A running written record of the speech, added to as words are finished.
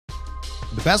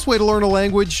The best way to learn a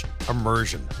language?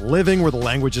 Immersion. Living where the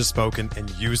language is spoken and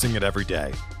using it every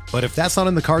day. But if that's not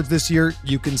in the cards this year,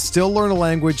 you can still learn a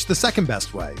language the second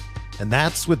best way, and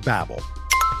that's with Babbel.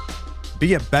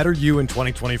 Be a better you in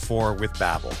 2024 with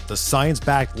Babbel, the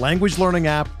science-backed language learning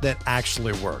app that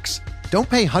actually works. Don't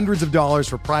pay hundreds of dollars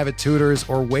for private tutors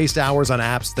or waste hours on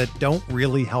apps that don't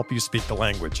really help you speak the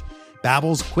language.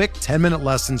 Babbel's quick 10-minute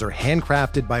lessons are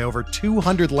handcrafted by over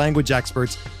 200 language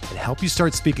experts and help you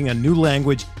start speaking a new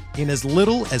language in as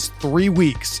little as 3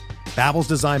 weeks. Babbel's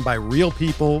designed by real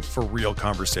people for real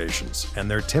conversations,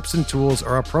 and their tips and tools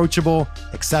are approachable,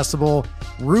 accessible,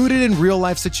 rooted in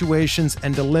real-life situations,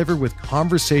 and delivered with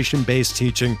conversation-based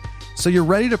teaching, so you're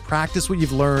ready to practice what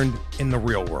you've learned in the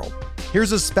real world.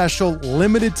 Here's a special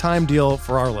limited-time deal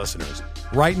for our listeners.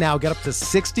 Right now, get up to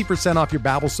 60% off your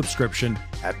Babbel subscription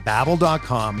at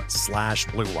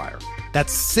babbel.com/Blue Wire.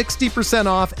 That's 60%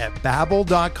 off at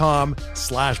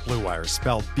babbel.com/Blue Wire,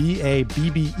 spelled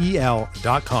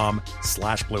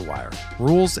BABBEL.com/Blue Wire.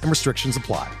 Rules and restrictions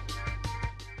apply.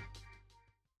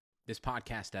 This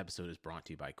podcast episode is brought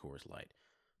to you by Coors Light.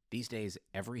 These days,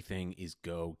 everything is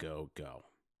go, go, go.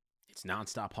 It's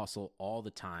nonstop hustle all the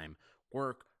time.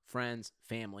 Work, friends,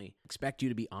 family, expect you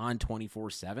to be on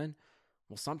 24/7.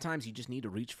 Well, sometimes you just need to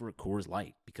reach for a Coors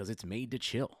Light because it's made to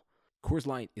chill. Coors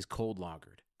Light is cold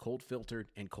lagered, cold filtered,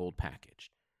 and cold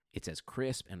packaged. It's as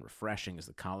crisp and refreshing as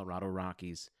the Colorado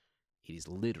Rockies. It is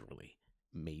literally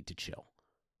made to chill.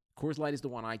 Coors Light is the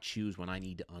one I choose when I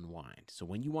need to unwind. So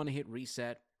when you want to hit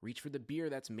reset, reach for the beer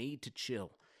that's made to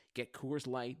chill. Get Coors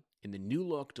Light in the new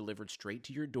look delivered straight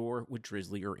to your door with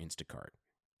Drizzly or Instacart.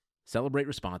 Celebrate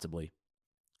responsibly.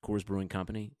 Coors Brewing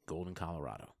Company, Golden,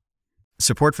 Colorado.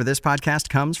 Support for this podcast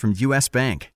comes from U.S.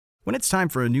 Bank. When it's time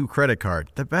for a new credit card,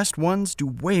 the best ones do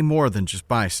way more than just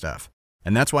buy stuff.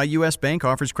 And that's why U.S. Bank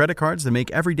offers credit cards that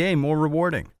make every day more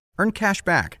rewarding. Earn cash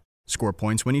back, score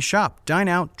points when you shop, dine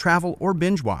out, travel, or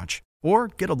binge watch, or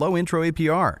get a low intro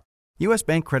APR. U.S.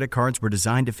 Bank credit cards were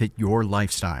designed to fit your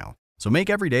lifestyle. So make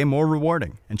every day more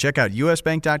rewarding and check out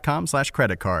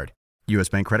usbank.com/credit card. U.S.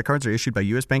 Bank credit cards are issued by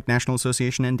U.S. Bank National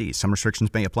Association ND. Some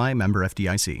restrictions may apply. Member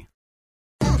FDIC.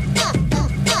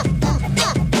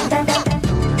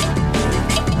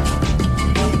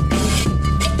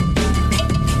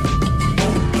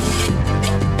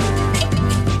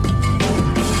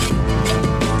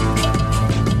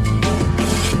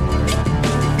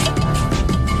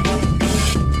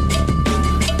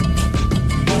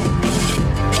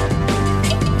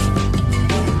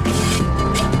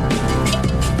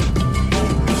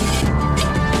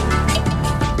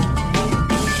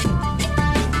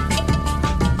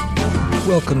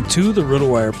 Welcome to the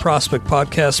RotoWire Prospect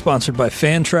Podcast, sponsored by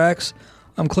Fantrax.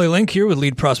 I'm Clay Link here with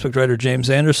lead prospect writer James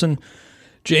Anderson.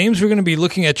 James, we're going to be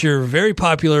looking at your very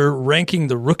popular Ranking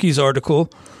the Rookies article,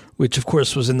 which of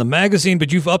course was in the magazine,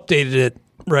 but you've updated it,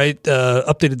 right?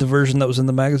 Updated the version that was in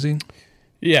the magazine?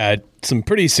 Yeah, some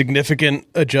pretty significant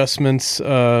adjustments,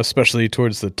 especially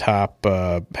towards the top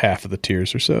half of the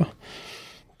tiers or so.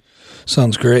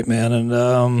 Sounds great, man.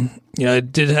 And, I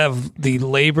did have the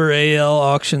Labor AL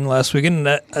auction last week. And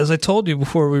that, as I told you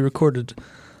before we recorded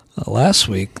last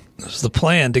week, it was the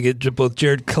plan to get both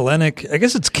Jared Kelenic. I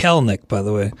guess it's Kelenic, by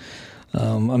the way.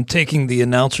 I'm taking the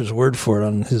announcer's word for it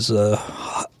on his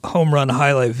home run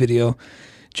highlight video.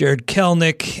 Jared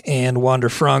Kelenic and Wander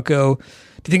Franco. Do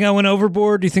you think I went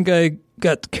overboard? Do you think I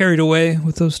got carried away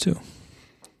with those two?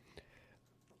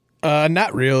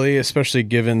 Not really, especially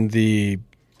given the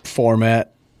format.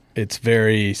 It's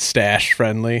very stash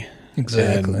friendly.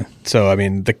 Exactly. And so, I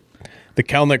mean, the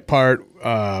Kelenic part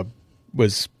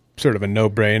was sort of a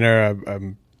no-brainer.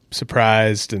 I'm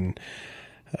surprised and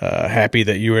happy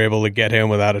that you were able to get him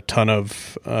without a ton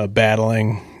of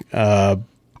battling.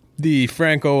 The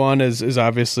Franco one is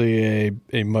obviously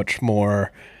a much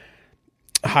more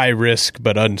high risk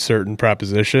but uncertain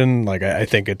proposition. Like, I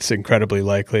think it's incredibly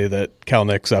likely that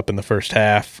Kelenic's up in the first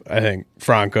half. I think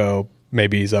Franco,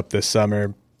 maybe he's up this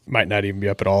summer, might not even be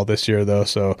up at all this year though.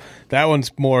 So that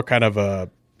one's more kind of a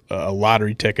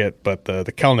lottery ticket. But the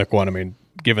Kelenic one, I mean,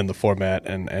 given the format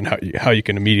and how you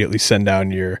can immediately send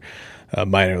down your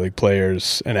minor league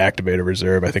players and activate a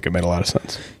reserve, I think it made a lot of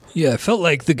sense. Yeah, I felt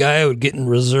like the guy I would get in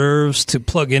reserves to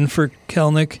plug in for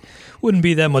Kelenic wouldn't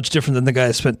be that much different than the guy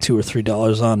I spent $2 or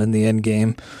 $3 on in the end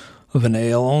game of an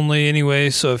AL only anyway,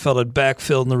 so I felt I'd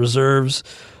backfill in the reserves.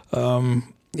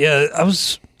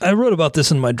 I wrote about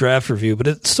this in my draft review, but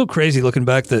it's still crazy looking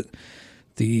back that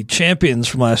the champions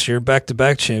from last year,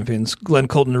 back-to-back champions, Glenn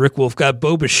Colton and Rick Wolf, got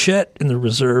Bo Bichette in the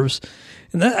reserves.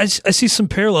 And that I see some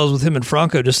parallels with him and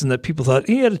Franco, just in that people thought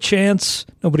he had a chance.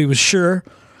 Nobody was sure.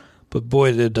 But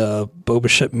boy, did Bo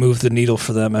Bichette move the needle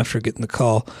for them after getting the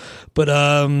call. But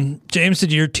James,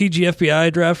 did your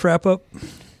TGFBI draft wrap up?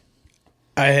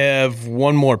 I have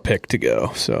one more pick to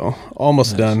go, so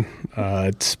almost done.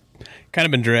 It's kind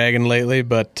of been dragging lately,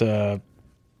 but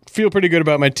feel pretty good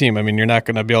about my team. I mean, you're not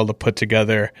going to be able to put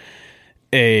together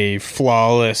a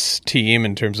flawless team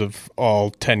in terms of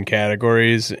all 10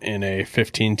 categories in a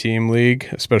 15-team league,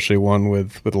 especially one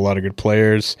with a lot of good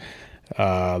players.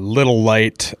 Little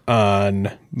light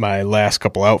on my last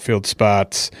couple outfield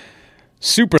spots.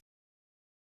 Super.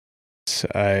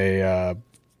 I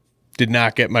did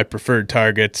not get my preferred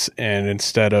targets, and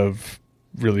instead of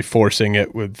really forcing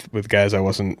it with guys I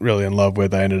wasn't really in love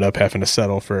with, I ended up having to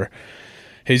settle for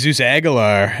Jesus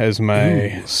Aguilar as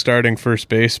my starting first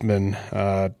baseman.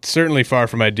 Certainly far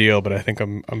from ideal, but I think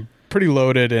I'm pretty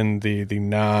loaded in the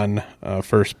non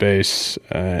first base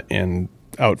and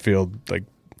outfield, like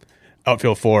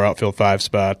outfield 4, outfield 5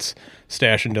 spots,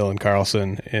 stashing Dylan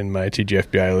Carlson in my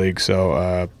TGFBI league.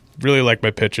 So really like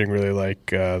my pitching, really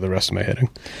like the rest of my hitting.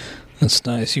 That's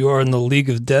nice. You are in the League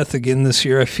of Death again this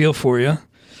year. I feel for you.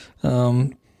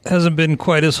 Hasn't been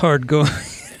quite as hard going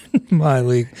in my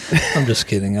league. I'm just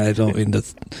kidding. I don't mean to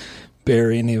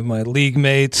bury any of my league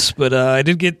mates, but I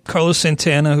did get Carlos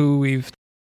Santana, who we've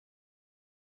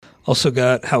also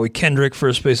got Howie Kendrick,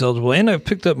 first base eligible, and I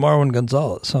picked up Marwin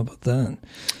Gonzalez. How about that?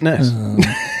 Nice.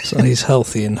 So he's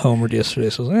healthy and homered yesterday,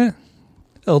 so I was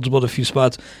eligible to a few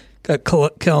spots. Got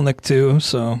Kelnick too,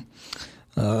 so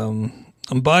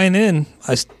I'm buying in.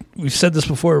 We've said this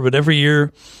before, but every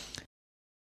year,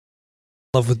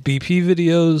 love with BP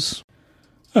videos.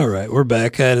 All right, we're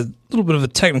back. I had a little bit of a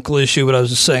technical issue, but I was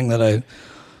just saying that I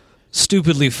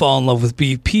stupidly fall in love with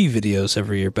BP videos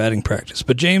every year, batting practice.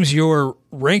 But James, your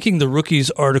Ranking the Rookies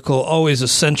article, always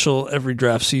essential every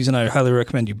draft season. I highly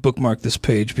recommend you bookmark this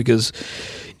page because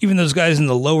even those guys in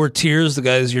the lower tiers, the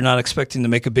guys you're not expecting to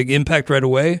make a big impact right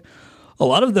away, a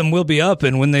lot of them will be up,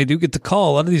 and when they do get the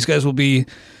call, a lot of these guys will be,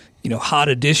 hot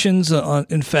additions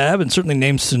in Fab, and certainly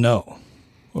names to know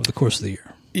over the course of the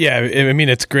year. Yeah, I mean,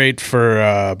 it's great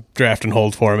for draft and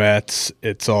hold formats.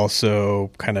 It's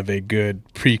also kind of a good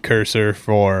precursor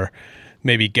for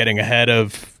maybe getting ahead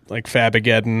of like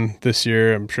Fabageddon this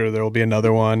year. I'm sure there will be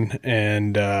another one,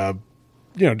 and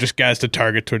just guys to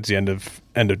target towards the end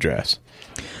of drafts.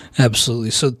 Absolutely.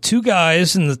 So 2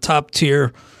 guys in the top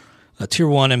tier. Tier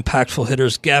 1 impactful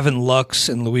hitters, Gavin Lux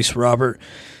and Luis Robert.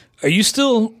 Are you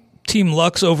still team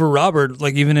Lux over Robert,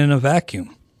 like even in a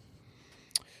vacuum?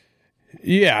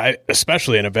 Yeah,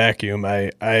 especially in a vacuum.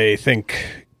 I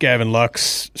think Gavin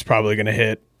Lux is probably going to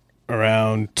hit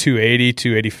around 280,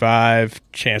 285,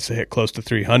 chance to hit close to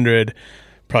 300,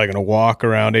 probably going to walk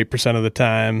around 8% of the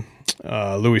time.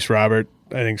 Luis Robert,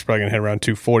 I think, is probably going to hit around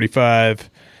 245.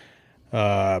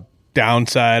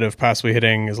 Downside of possibly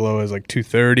hitting as low as like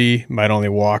 230, might only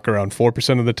walk around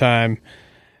 4% of the time.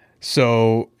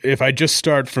 So if I just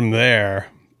start from there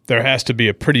has to be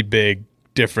a pretty big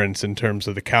difference in terms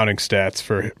of the counting stats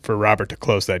for Robert to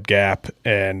close that gap,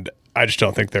 and I just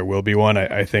don't think there will be one.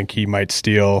 I think he might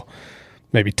steal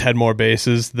maybe 10 more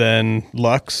bases than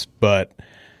Lux, but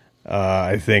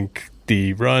I think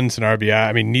the runs and RBI,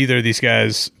 I mean, neither of these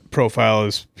guys profile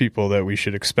as people that we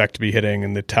should expect to be hitting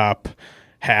in the top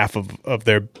half of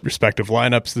their respective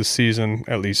lineups this season,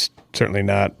 at least certainly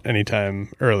not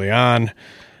anytime early on.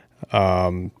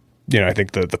 I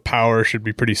think the power should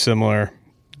be pretty similar.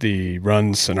 The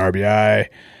runs and RBI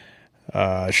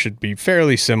should be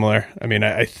fairly similar. I mean,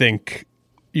 I think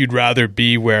you'd rather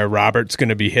be where Robert's going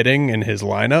to be hitting in his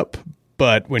lineup,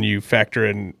 but when you factor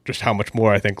in just how much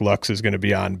more I think Lux is going to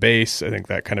be on base, I think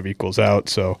that kind of equals out.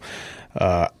 So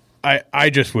I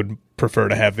just would prefer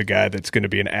to have the guy that's going to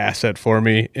be an asset for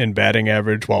me in batting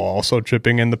average while also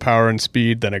chipping in the power and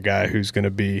speed than a guy who's going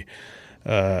to be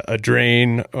a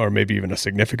drain or maybe even a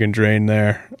significant drain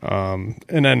there.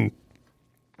 And then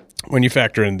when you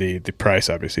factor in the price,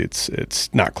 obviously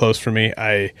it's not close for me.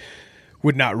 I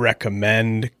would not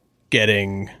recommend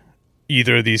getting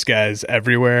either of these guys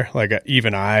everywhere. Like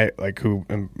even who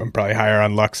I'm probably higher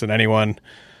on Lux than anyone,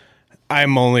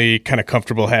 I'm only kind of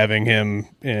comfortable having him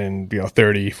in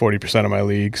 30, 40% of my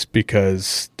leagues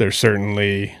because there's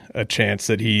certainly a chance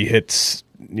that he hits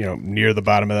near the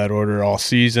bottom of that order all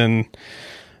season.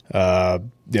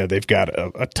 They've got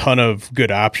a ton of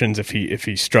good options. If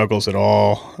he struggles at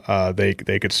all, they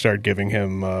could start giving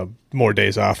him more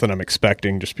days off than I'm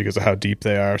expecting just because of how deep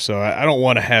they are. So I don't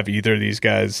want to have either of these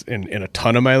guys in a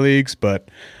ton of my leagues, but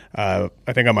I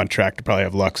think I'm on track to probably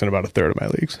have Lux in about a third of my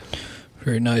leagues.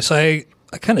 Very nice. I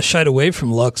kind of shied away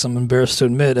from Lux, I'm embarrassed to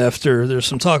admit, after there's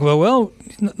some talk about, well,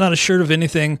 not assured of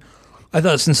anything I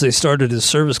thought since they started his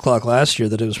service clock last year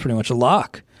that it was pretty much a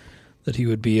lock that he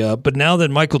would be up. But now that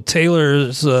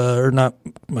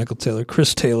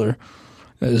Chris Taylor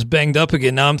is banged up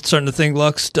again, now I'm starting to think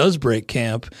Lux does break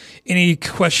camp. Any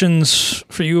questions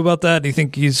for you about that? Do you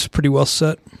think he's pretty well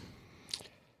set?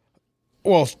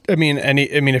 Well, I mean,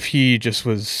 if he just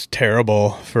was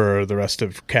terrible for the rest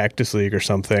of Cactus League or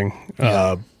something,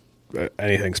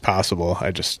 anything's possible.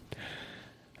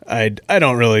 I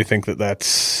don't really think that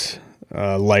that's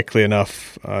likely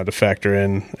enough to factor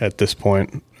in at this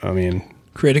point. I mean,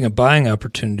 creating a buying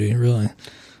opportunity, really,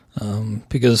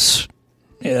 because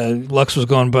Lux was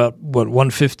going about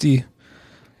 150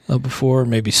 before,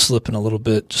 maybe slipping a little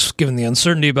bit, just given the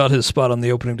uncertainty about his spot on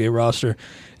the opening day roster.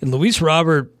 And Luis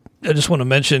Robert, I just want to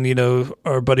mention,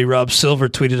 our buddy Rob Silver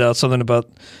tweeted out something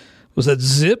about, was that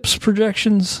Zips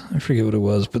projections? I forget what it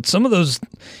was, but some of those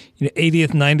 80th,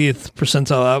 90th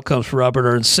percentile outcomes for Robert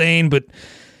are insane, but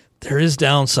there is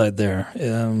downside there.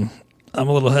 I'm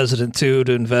a little hesitant, too,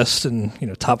 to invest in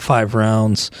top 5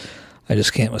 rounds. I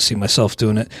just can't see myself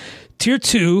doing it. Tier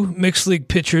 2, mixed league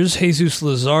pitchers, Jesus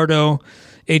Luzardo,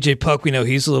 AJ Puck, we know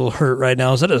he's a little hurt right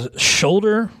now. Is that a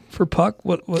shoulder for Puck?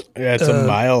 What? Yeah, it's a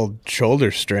mild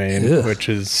shoulder strain, which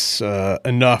is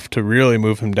enough to really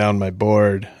move him down my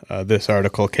board. This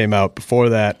article came out before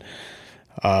that.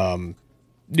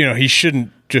 He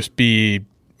shouldn't just be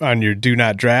on your do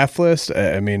not draft list.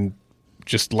 I mean,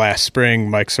 just last spring,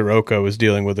 Mike Soroka was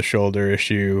dealing with a shoulder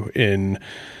issue in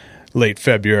late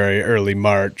February, early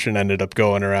March, and ended up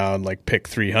going around like pick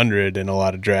 300 in a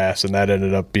lot of drafts, and that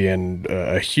ended up being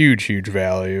a huge, huge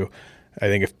value. I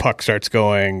think if Puck starts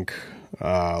going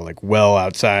well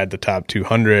outside the top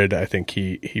 200, I think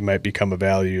he might become a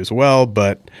value as well,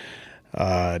 but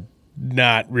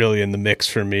not really in the mix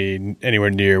for me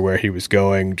anywhere near where he was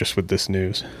going just with this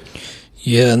news.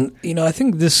 Yeah, and I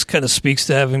think this kind of speaks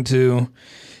to having to,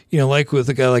 like with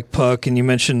a guy like Puck, and you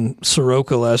mentioned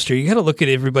Soroka last year, you got to look at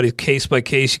everybody case by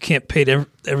case. You can't paint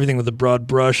everything with a broad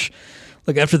brush.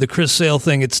 Like after the Chris Sale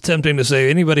thing, it's tempting to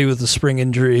say anybody with a spring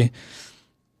injury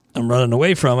I'm running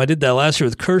away from. I did that last year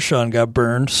with Kershaw and got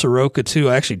burned. Soroka, too.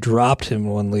 I actually dropped him in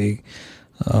one league.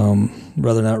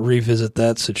 Rather not revisit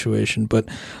that situation. But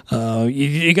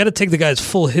you got to take the guy's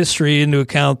full history into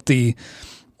account, the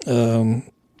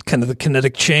kind of the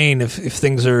kinetic chain if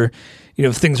things are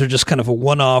if things are just kind of a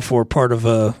one-off or part of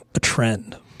a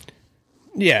trend.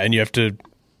 Yeah, and you have to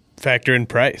factor in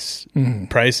price. Mm-hmm.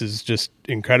 Price is just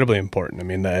incredibly important. I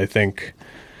mean, I think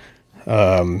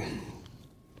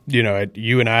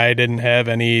you and I didn't have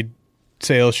any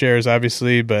sales shares,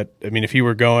 obviously, but I mean, if you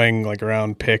were going like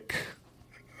around pick,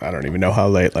 I don't even know how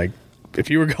late, like if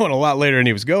you were going a lot later and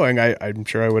he was going, I'm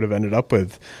sure I would have ended up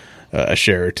with a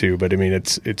share or two. But I mean,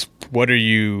 it's what are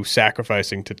you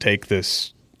sacrificing to take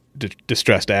this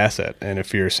distressed asset? And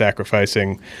if you're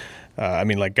sacrificing,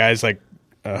 like guys like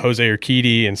Jose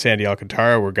Urquidy and Sandy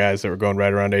Alcantara were guys that were going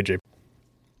right around AJ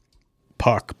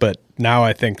Puck, but now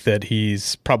I think that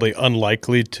he's probably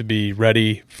unlikely to be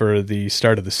ready for the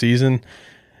start of the season.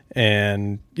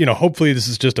 And, hopefully this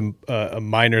is just a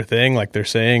minor thing like they're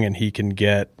saying, and he can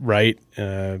get right.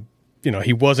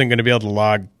 He wasn't going to be able to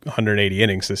log 180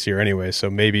 innings this year anyway, so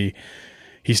maybe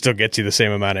he still gets you the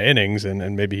same amount of innings,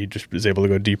 and maybe he just is able to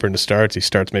go deeper into starts. He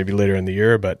starts maybe later in the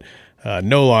year, but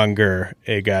no longer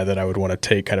a guy that I would want to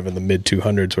take kind of in the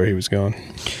mid-200s where he was going.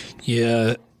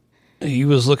 Yeah, he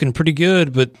was looking pretty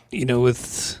good, but,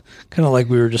 with kind of like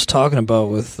we were just talking about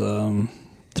with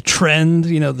the trend,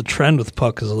 the trend with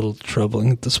Puck is a little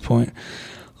troubling at this point.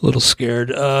 A little scared.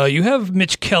 You have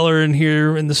Mitch Keller in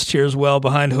here in this tier as well,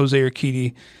 behind Jose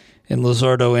Urquidy and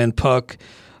Luzardo and Puck.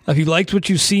 Have you liked what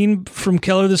you've seen from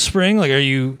Keller this spring? Like,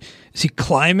 is he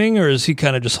climbing or is he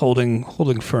kind of just holding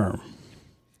firm?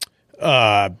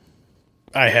 I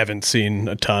haven't seen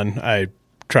a ton. I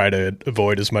try to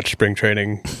avoid as much spring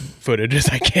training footage as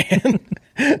I can.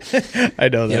 I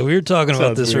know that. Yeah, we were talking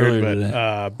about this earlier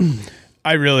today.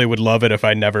 I really would love it if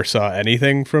I never saw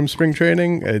anything from spring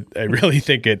training. I really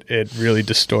think it really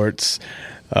distorts.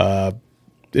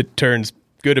 It turns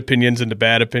good opinions into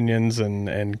bad opinions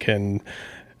and can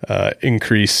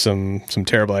increase some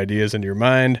terrible ideas into your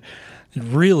mind. It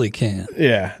really can.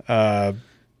 Yeah.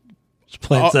 Just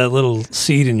plants that little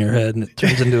seed in your head and it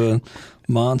turns into a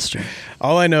monster.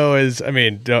 All I know is, I'm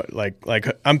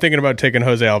thinking about taking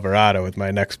Jose Alvarado with my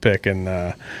next pick in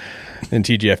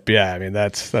TGFBI. I mean,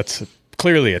 that's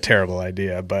clearly a terrible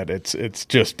idea, but it's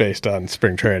just based on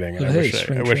spring training. And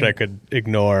I wish I could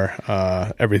ignore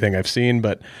everything I've seen,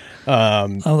 but I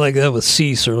like that with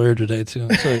Cease earlier today too.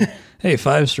 It's like, hey,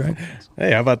 5 strikeouts.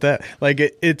 Hey, how about that? Like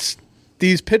it's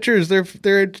these pitchers,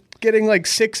 they're getting like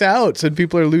 6 outs and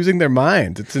people are losing their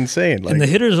minds. It's insane. Like, and the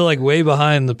hitters are like way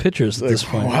behind the pitchers at this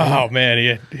point. Wow,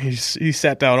 man. He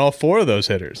sat down all 4 of those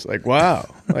hitters. Like, wow.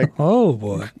 Like, oh,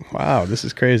 boy. Wow, this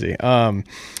is crazy.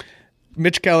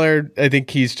 Mitch Keller, I think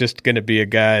he's just going to be a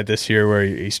guy this year where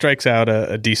he strikes out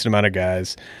a decent amount of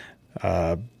guys.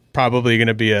 Probably going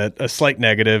to be a slight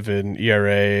negative in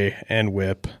ERA and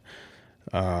WHIP.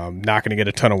 Not going to get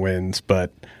a ton of wins,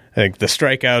 but I think the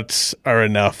strikeouts are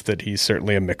enough that he's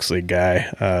certainly a mixed league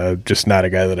guy. Just not a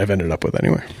guy that I've ended up with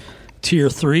anywhere. Tier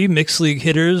 3 mixed league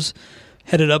hitters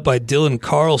headed up by Dylan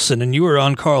Carlson, and you were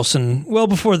on Carlson well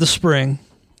before the spring,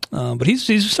 but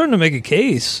he's starting to make a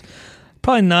case.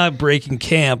 Probably not breaking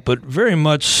camp, but very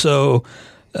much so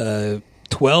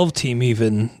 12-team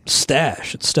even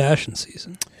stash. It's stashing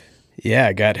season. Yeah,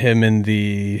 I got him in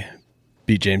the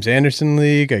Beat James Anderson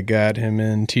League. I got him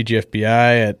in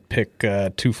TGFBI at pick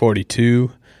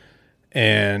 242.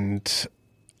 And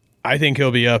I think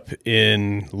he'll be up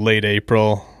in late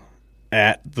April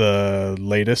at the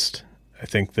latest. I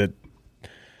think that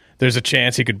there's a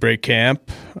chance he could break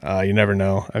camp. You never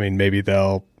know. I mean, maybe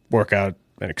they'll work out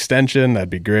an extension. That'd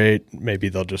be great. Maybe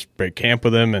they'll just break camp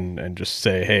with him and just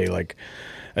say, hey, like,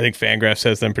 I think Fangraphs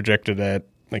has them projected at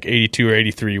like 82 or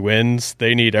 83 wins.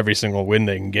 They need every single win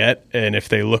they can get. And if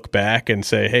they look back and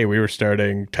say, hey, we were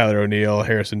starting Tyler O'Neill,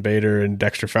 Harrison Bader, and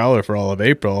Dexter Fowler for all of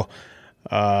April,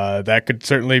 that could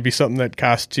certainly be something that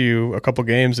cost you a couple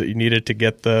games that you needed to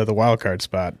get the wild card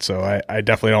spot. So I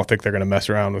definitely don't think they're going to mess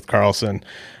around with Carlson.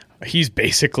 He's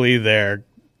basically their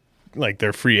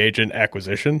free agent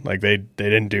acquisition. Like they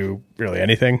didn't do really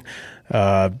anything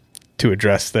to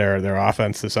address their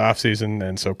offense this offseason.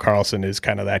 And so Carlson is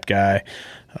kind of that guy.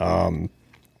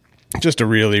 Just a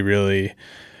really, really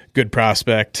good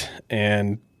prospect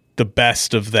and the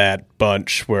best of that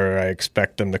bunch where I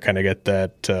expect them to kind of get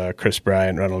that Chris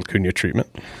Bryant, Ronald Acuna treatment.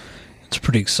 It's a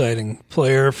pretty exciting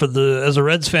player as a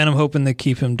Reds fan. I'm hoping they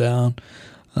keep him down.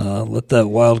 Let that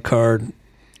wild card,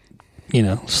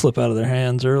 slip out of their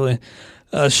hands early.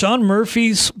 Sean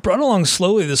Murphy's brought along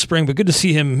slowly this spring, but good to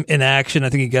see him in action. I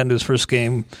think he got into his first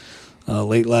game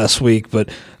late last week, but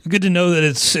good to know that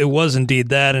it was indeed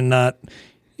that and not,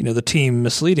 the team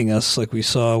misleading us like we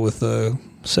saw with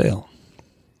Sale.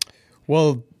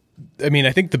 Well, I mean,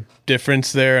 I think the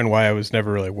difference there and why I was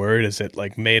never really worried is it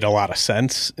made a lot of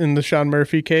sense in the Sean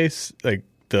Murphy case, like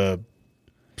the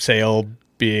Sale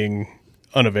being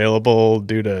unavailable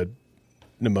due to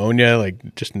pneumonia,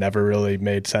 just never really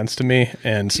made sense to me.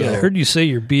 And so I heard you say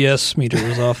your BS meter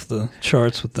was off the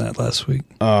charts with that last week.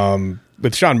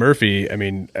 With Sean Murphy, I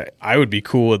mean, I would be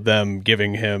cool with them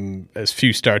giving him as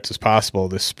few starts as possible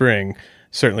this spring.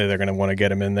 Certainly they're going to want to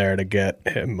get him in there to get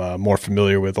him more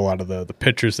familiar with a lot of the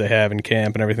pitchers they have in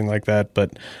camp and everything like that.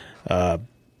 But,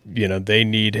 they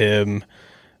need him.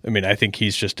 I mean, I think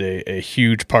he's just a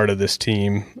huge part of this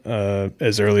team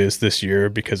as early as this year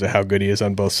because of how good he is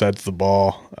on both sides of the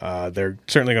ball. They're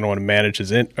certainly going to want to manage his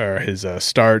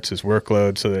starts, his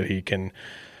workload, so that he can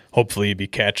hopefully be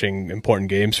catching important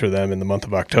games for them in the month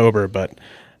of October. But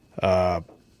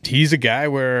he's a guy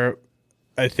where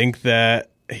I think that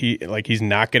he's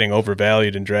not getting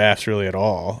overvalued in drafts really at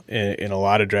all. In a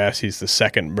lot of drafts, he's the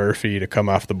second Murphy to come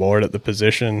off the board at the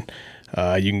position.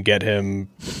 You can get him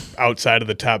outside of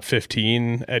the top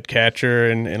 15 at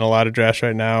catcher in a lot of drafts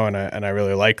right now, and I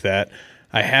really like that.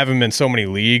 I have him in so many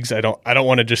leagues. I don't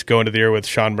want to just go into the year with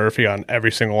Sean Murphy on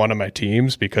every single one of my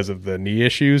teams because of the knee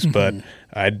issues, but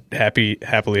I'd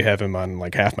happily have him on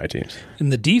half my teams.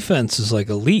 And the defense is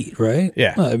elite, right?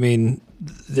 Yeah. I mean,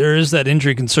 there is that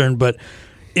injury concern, but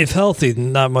if healthy,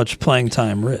 not much playing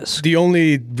time risk. The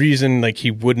only reason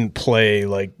he wouldn't play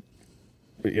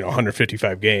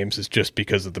 155 games is just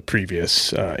because of the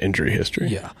previous injury history.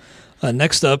 Yeah.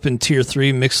 Next up in Tier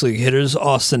 3 mixed league hitters,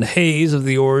 Austin Hayes of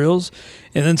the Orioles.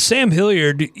 And then Sam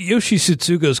Hilliard. Yoshi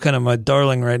Tsutsugo is kind of my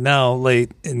darling right now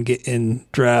late in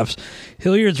drafts.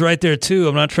 Hilliard's right there too.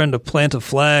 I'm not trying to plant a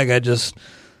flag. I just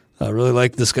really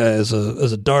like this guy as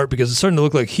a dart because it's starting to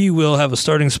look like he will have a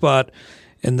starting spot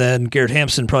and then Garrett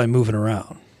Hampson probably moving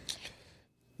around.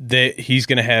 He's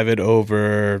going to have it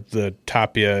over the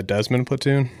Tapia Desmond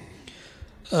platoon?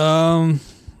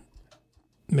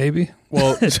 Maybe.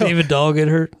 Well, did David Dahl get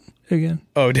hurt again?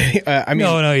 Oh, did he?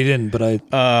 No, he didn't. But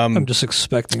I'm just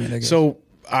expecting it. I guess. So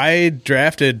I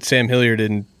drafted Sam Hilliard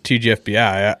in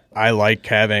TGFBI. I like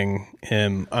having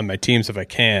him on my teams if I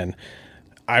can.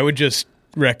 I would just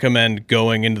recommend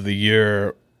going into the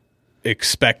year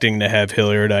expecting to have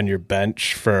Hilliard on your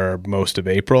bench for most of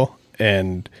April,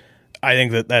 and I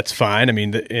think that's fine. I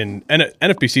mean,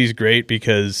 NFBC is great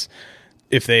because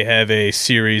if they have a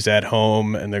series at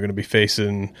home and they're going to be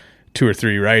facing 2 or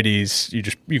 3 righties,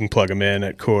 you can plug him in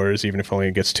at Coors, even if only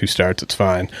he gets 2 starts, it's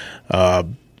fine.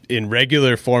 In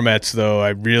regular formats, though, I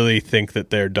really think that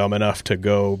they're dumb enough to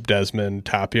go Desmond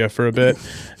Tapia for a bit,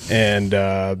 and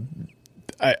I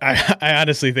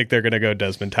honestly think they're going to go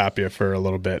Desmond Tapia for a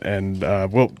little bit, and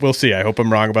we'll see. I hope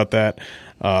I'm wrong about that.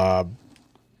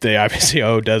 They obviously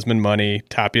owe Desmond money.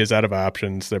 Tapia's out of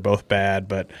options. They're both bad,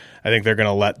 but I think they're going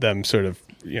to let them sort of,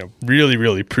 really,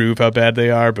 really prove how bad they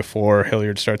are before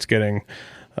Hilliard starts getting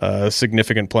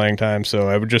significant playing time. So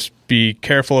I would just be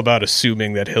careful about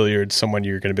assuming that Hilliard's someone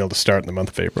you're going to be able to start in the month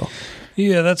of April.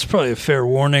 Yeah, that's probably a fair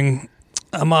warning.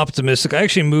 I'm optimistic. I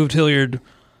actually moved Hilliard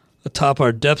atop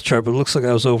our depth chart, but it looks like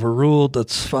I was overruled.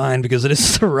 That's fine because it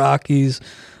is the Rockies.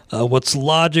 What's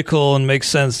logical and makes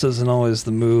sense isn't always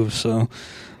the move. So,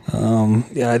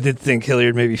 I did think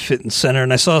Hilliard maybe fit in center.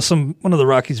 And I saw one of the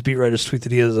Rockies beat writers tweet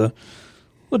that he has a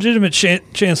legitimate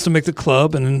chance to make the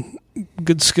club and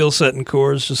good skill set in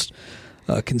Coors. Just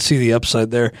can see the upside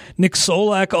there. Nick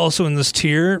Solak also in this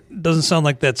tier. Doesn't sound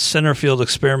like that center field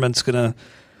experiment's going to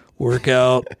work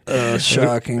out.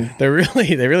 Shocking. They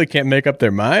really can't make up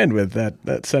their mind with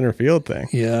that center field thing.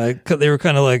 Yeah, they were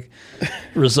kind of like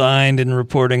resigned in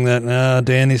reporting that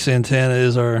Danny Santana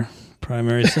is our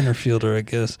primary center fielder, I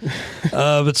guess.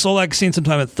 But Solak's seen some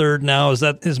time at third now. Is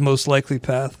that his most likely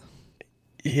path?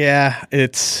 Yeah,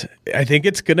 I think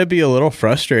it's going to be a little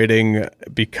frustrating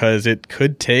because it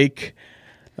could take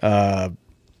a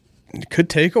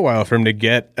while for him to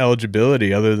get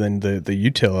eligibility other than the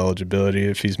util eligibility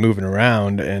if he's moving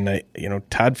around. And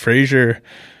Todd Frazier,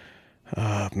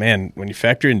 man, when you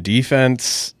factor in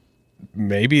defense,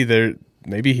 maybe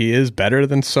he is better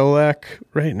than Solak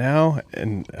right now.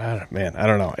 And I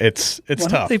don't know. It's Why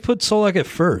tough. Why don't they put Solak at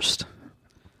first?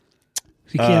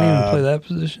 He can't even play that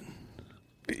position.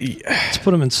 Yeah. Let's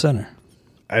put him in center.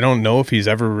 I don't know if he's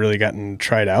ever really gotten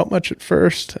tried out much at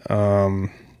first. I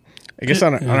guess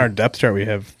on our depth chart we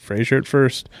have Frazier at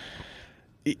first.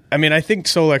 I mean, I think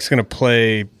Solak's going to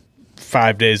play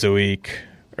 5 days a week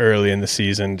early in the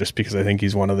season just because I think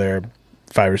he's one of their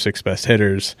 5 or 6 best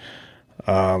hitters.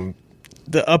 The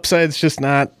upside's just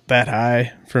not that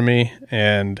high for me,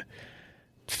 and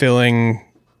filling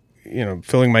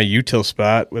my util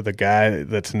spot with a guy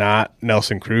that's not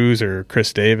Nelson Cruz or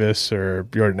Chris Davis or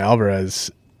Jordan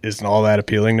Alvarez isn't all that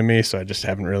appealing to me, so I just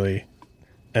haven't really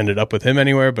ended up with him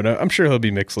anywhere, but I'm sure he'll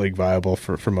be mixed league viable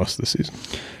for most of the season.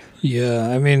 Yeah,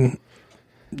 I mean,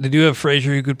 they do have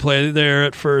Frazier who could play there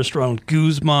at first, Ronald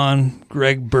Guzman,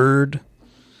 Greg Bird.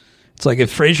 It's like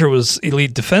if Frazier was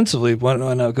elite defensively, why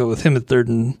not go with him at third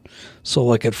and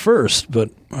Solak at first? But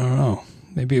I don't know.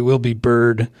 Maybe it will be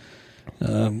Bird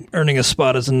earning a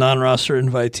spot as a non-roster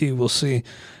invitee. We'll see.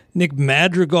 Nick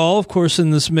Madrigal, of course,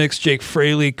 in this mix. Jake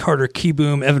Fraley, Carter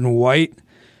Kieboom, Evan White,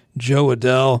 Joe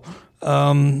Adell.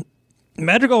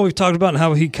 Madrigal, we've talked about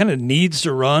how he kind of needs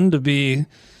to run to be,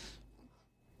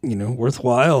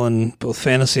 worthwhile in both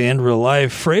fantasy and real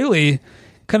life. Fraley,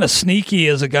 kind of sneaky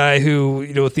as a guy who,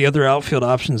 with the other outfield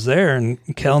options there, and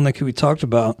Kelenic, who we talked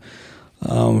about.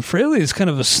 Fraley is kind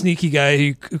of a sneaky guy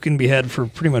who can be had for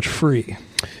pretty much free.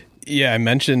 Yeah, I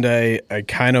mentioned I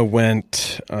kind of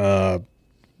went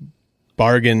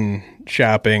bargain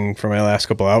shopping for my last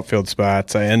couple outfield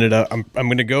spots. I ended up I'm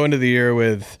going to go into the year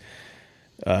with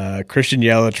Christian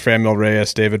Yelich, Franmil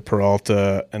Reyes, David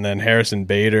Peralta, and then Harrison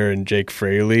Bader and Jake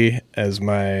Fraley as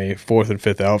my 4th and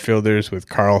 5th outfielders with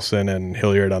Carlson and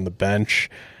Hilliard on the bench.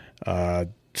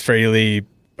 Fraley,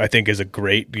 I think, is a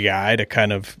great guy to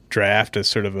kind of draft as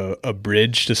sort of a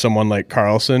bridge to someone like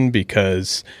Carlson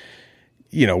because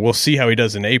we'll see how he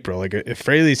does in April. Like if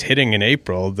Fraley's hitting in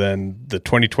April, then the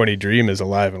 2020 dream is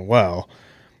alive and well.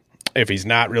 If he's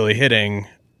not really hitting,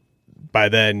 by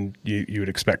then you would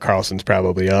expect Carlson's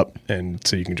probably up, and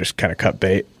so you can just kind of cut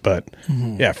bait. But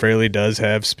yeah, Fraley does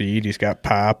have speed. He's got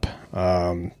pop.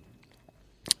 I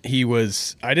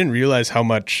didn't realize how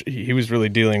much he was really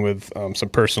dealing with some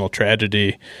personal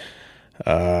tragedy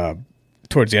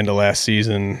towards the end of last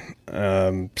season.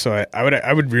 So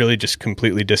I would really just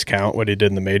completely discount what he did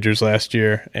in the majors last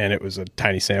year, and it was a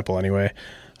tiny sample anyway.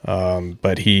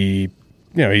 But he's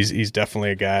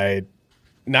definitely a guy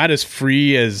not as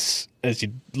free as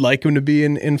you'd like him to be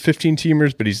in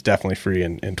 15-teamers, but he's definitely free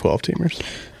in 12-teamers.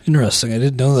 Interesting. I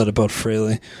didn't know that about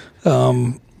Fraley.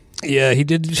 Yeah, he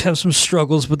did have some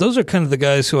struggles, but those are kind of the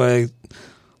guys who I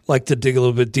like to dig a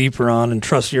little bit deeper on and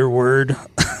trust your word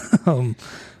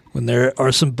when there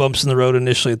are some bumps in the road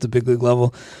initially at the big league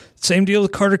level. Same deal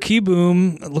with Carter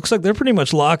Kieboom. It looks like they're pretty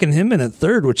much locking him in at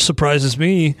third, which surprises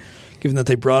me, given that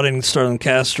they brought in Starlin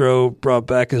Castro, brought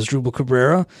back Asdrubal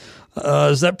Cabrera.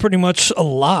 Is that pretty much a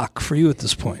lock for you at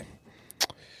this point?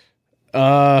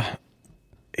 I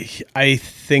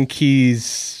think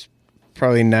he's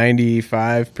probably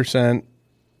 95%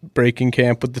 breaking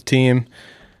camp with the team.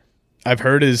 I've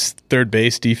heard his third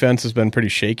base defense has been pretty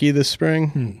shaky this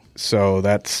spring, so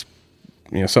that's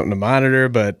something to monitor.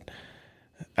 But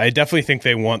I definitely think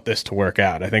they want this to work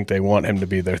out. I think they want him to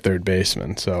be their third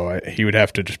baseman. So he would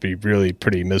have to just be really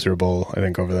pretty miserable, I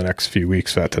think, over the next few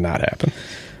weeks for that to not happen.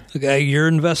 The guy you're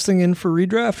investing in for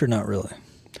redraft or not really?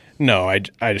 No, I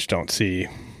just don't see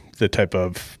the type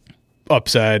of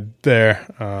upside there.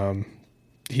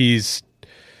 He's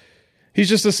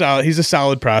just a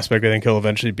solid prospect. I think he'll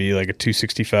eventually be like a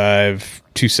 265,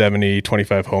 270,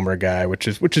 25 homer guy, which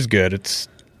is good. It's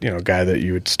a guy that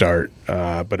you would start.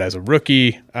 But as a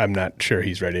rookie, I'm not sure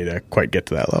he's ready to quite get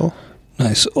to that level.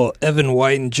 Nice. Well, Evan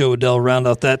White and Joe Adell round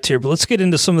out that tier. But let's get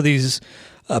into some of these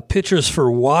pitchers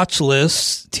for watch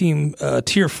lists. Team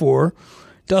tier 4.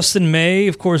 Dustin May,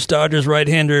 of course, Dodgers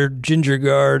right-hander, ginger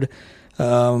guard.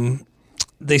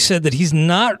 They said that he's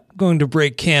not going to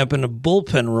break camp in a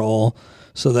bullpen role,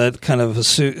 so that kind of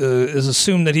is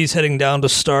assumed that he's heading down to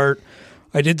start.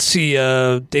 I did see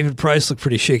David Price look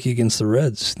pretty shaky against the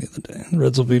Reds the other day. The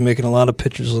Reds will be making a lot of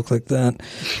pitchers look like that.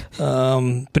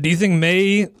 But do you think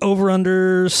May over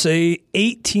under, say,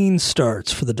 18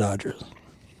 starts for the Dodgers?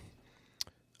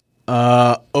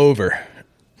 Over.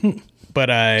 But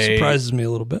surprises me a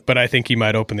little bit. But I think he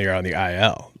might open the year on the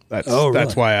IL.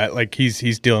 That's why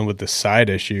he's dealing with the side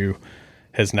issue,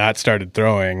 has not started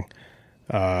throwing,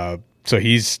 so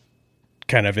he's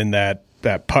kind of in that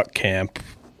puck camp.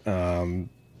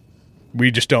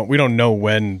 We don't know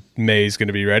when May's going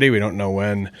to be ready. We don't know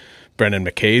when Brendan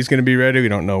McKay's going to be ready. We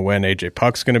don't know when AJ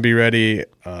Puck's going to be ready.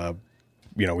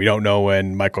 We don't know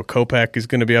when Michael Kopech is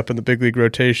going to be up in the big league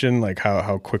rotation. Like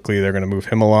how quickly they're going to move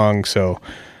him along. So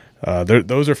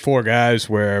those are 4 guys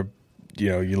where.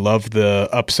 You love the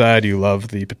upside, you love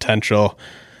the potential,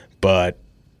 but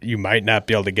you might not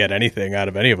be able to get anything out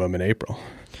of any of them in April.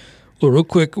 Well, real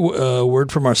quick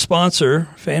word from our sponsor,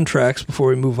 Fantrax, before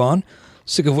we move on.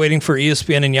 Sick of waiting for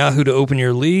ESPN and Yahoo to open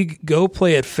your league? Go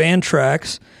play at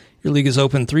Fantrax. Your league is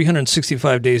open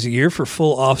 365 days a year for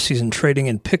full off-season trading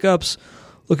and pickups.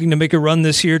 Looking to make a run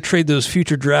this year? Trade those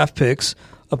future draft picks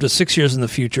up to 6 years in the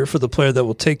future for the player that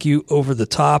will take you over the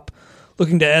top.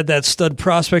 Looking to add that stud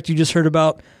prospect you just heard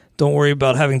about? Don't worry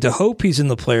about having to hope he's in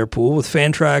the player pool. With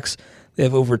Fantrax, they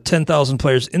have over 10,000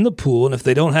 players in the pool, and if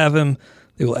they don't have him,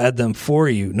 they will add them for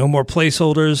you. No more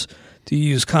placeholders. Do you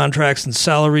use contracts and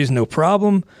salaries? No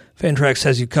problem. Fantrax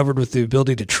has you covered with the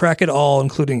ability to track it all,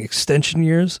 including extension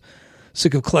years.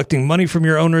 Sick of collecting money from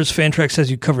your owners? Fantrax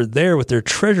has you covered there with their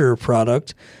Treasurer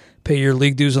product. Pay your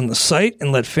league dues on the site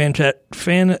and let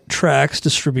Fantrax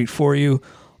distribute for you.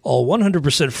 All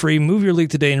 100% free. Move your league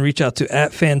today and reach out to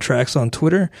 @Fantrax on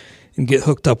Twitter and get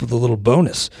hooked up with a little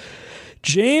bonus.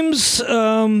 James,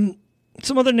 some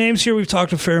other names here we've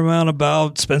talked a fair amount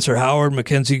about. Spencer Howard,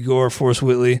 Mackenzie Gore, Forrest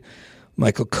Whitley,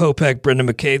 Michael Kopech, Brendan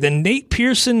McKay, then Nate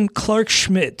Pearson, Clark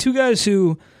Schmidt, 2 guys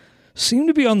who seem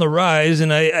to be on the rise,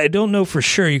 and I don't know for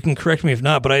sure. You can correct me if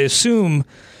not, but I assume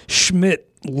Schmidt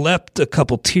leapt a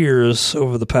couple tiers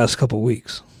over the past couple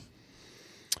weeks.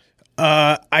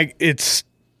 It's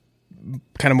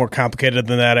kind of more complicated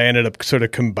than that. I ended up sort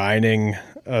of combining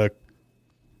a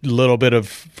little bit of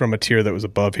from a tier that was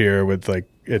above here with I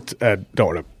don't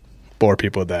want to bore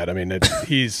people with that. I mean,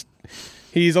 he's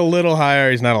a little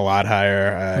higher. He's not a lot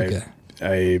higher.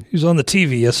 Okay. He was on the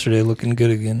TV yesterday looking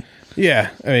good again. Yeah.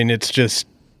 I mean, it's just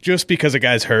because a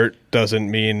guy's hurt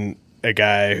doesn't mean a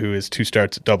guy who is 2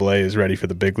 starts at AA is ready for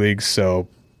the big leagues. So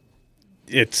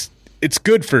it's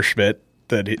good for Schmidt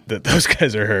that those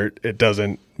guys are hurt. It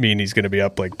doesn't mean he's going to be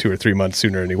up like 2 or 3 months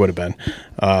sooner than he would have been.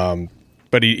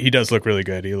 But he does look really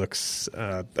good. He looks,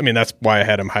 that's why I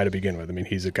had him high to begin with. I mean,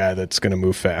 he's a guy that's going to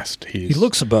move fast. He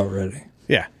looks about ready.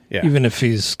 Yeah. Even if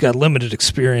he's got limited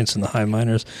experience in the high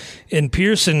minors. In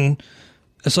Pearson,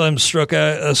 I saw him strike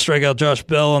out Josh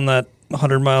Bell on that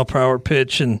 100-mile-per-hour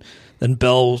pitch, and then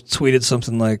Bell tweeted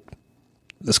something like,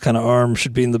 this kind of arm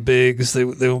should be in the bigs. They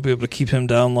won't be able to keep him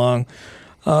down long.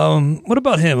 What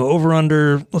about him? Over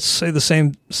under, let's say the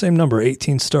same number,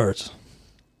 18 starts.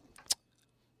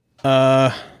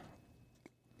 I'll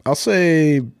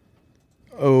say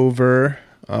over.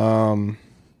 I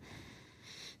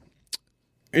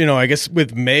guess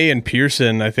with May and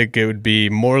Pearson, I think it would be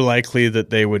more likely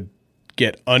that they would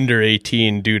get under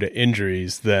 18 due to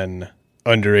injuries than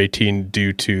under 18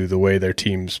 due to the way their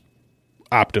teams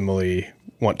optimally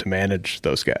want to manage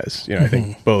those guys. I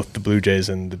think both the Blue Jays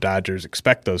and the Dodgers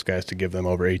expect those guys to give them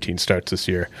over 18 starts this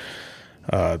year.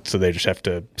 So they just have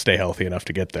to stay healthy enough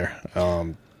to get there.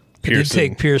 Pearson. I did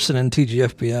take Pearson and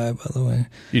TGFBI, by the way.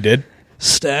 You did?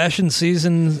 Stash in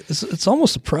season, it's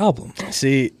almost a problem.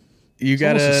 See, you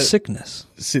got Almost a to sickness.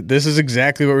 see. This is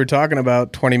exactly what we were talking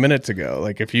about 20 minutes ago.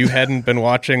 Like, if you hadn't been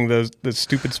watching the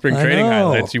stupid spring I training know.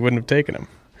 highlights, you wouldn't have taken them.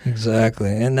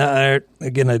 Exactly. And I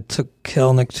took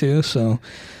Kelnick too, so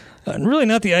really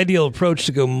not the ideal approach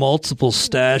to go multiple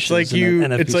stashes.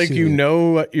 It's like you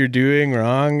know what you're doing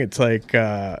wrong. It's like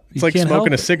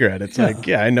smoking a cigarette. It's like,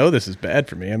 yeah, I know this is bad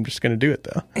for me. I'm just going to do it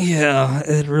though. Yeah,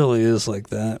 it really is like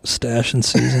that. Stash in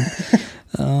season.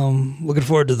 Looking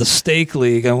forward to the Stake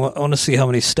League. I want to see how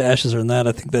many stashes are in that.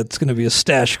 I think that's going to be a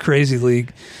stash crazy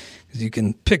league. You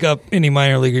can pick up any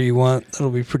minor leaguer you want. That'll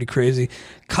be pretty crazy.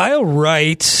 Kyle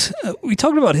Wright, we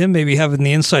talked about him maybe having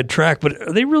the inside track, but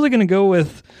are they really going to go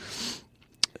with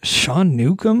Sean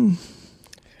Newcomb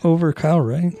over Kyle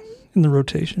Wright in the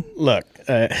rotation? Look,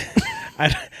 I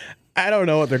don't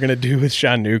know what they're going to do with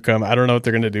Sean Newcomb. I don't know what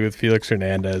they're going to do with Felix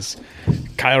Hernandez.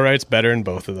 Kyle Wright's better than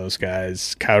both of those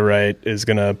guys. Kyle Wright is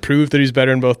going to prove that he's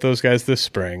better than both those guys this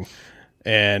spring.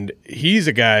 And he's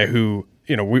a guy who,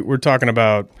 we're talking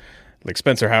about like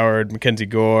Spencer Howard, Mackenzie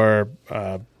Gore,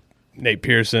 Nate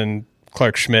Pearson,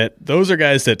 Clark Schmidt. Those are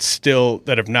guys that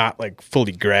have not like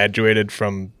fully graduated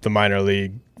from the minor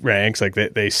league ranks. Like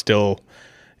they still,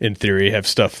 in theory, have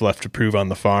stuff left to prove on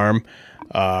the farm.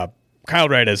 Kyle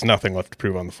Wright has nothing left to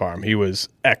prove on the farm. He was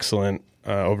excellent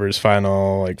over his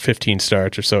final 15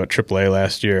 starts or so at AAA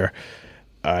last year.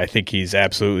 I think he's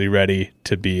absolutely ready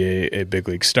to be a big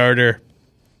league starter.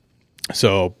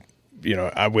 So,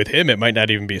 with him, it might not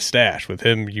even be a stash. With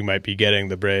him, you might be getting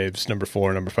the Braves number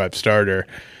 4, number 5 starter,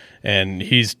 and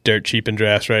he's dirt cheap in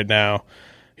drafts right now.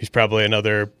 He's probably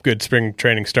another good spring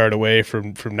training start away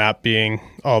from not being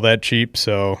all that cheap.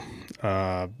 So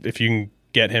if you can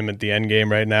get him at the end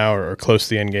game right now or close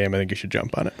to the end game, I think you should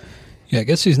jump on it. Yeah, I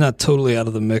guess he's not totally out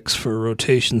of the mix for a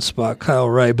rotation spot, Kyle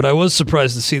Wright, but I was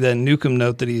surprised to see that Newcomb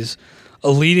note that he's a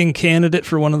leading candidate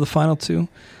for one of the final two.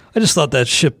 I just thought that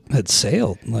ship had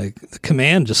sailed. Like, the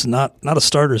command, just not a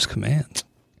starter's command.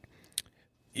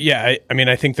 Yeah,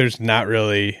 I think there's not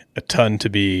really a ton to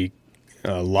be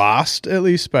lost, at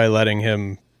least, by letting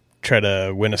him try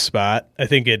to win a spot. I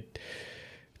think it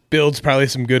builds probably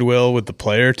some goodwill with the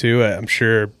player, too. I'm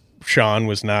sure Sean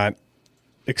was not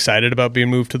excited about being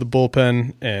moved to the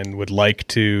bullpen and would like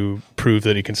to prove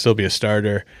that he can still be a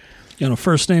starter. On a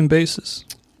first-name basis.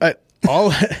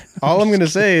 All I'm going to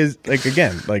say is,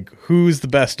 who's the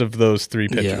best of those three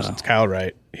pitchers? Yeah. It's Kyle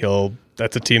Wright.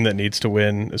 That's a team that needs to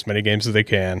win as many games as they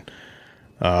can.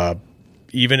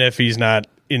 Even if he's not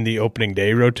in the opening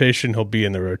day rotation, he'll be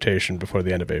in the rotation before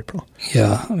the end of April.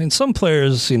 Yeah, some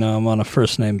players, I'm on a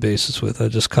first-name basis with.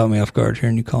 Just caught me off guard here,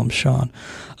 and you call him Sean.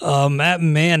 Matt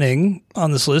Manning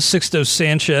on this list, Sixto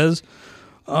Sanchez.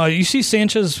 You see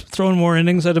Sanchez throwing more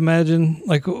innings, I'd imagine.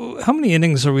 Like, how many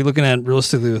innings are we looking at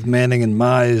realistically with Manning and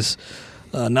Mize?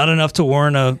 Not enough to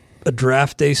warrant a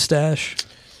draft day stash?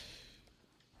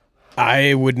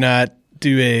 I would not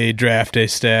do a draft day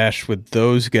stash with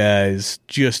those guys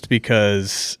just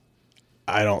because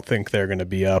I don't think they're going to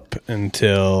be up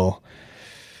until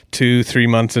 2-3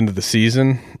 months into the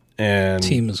season. And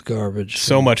team is garbage.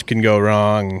 So much can go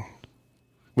wrong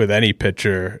with any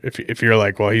pitcher. If you're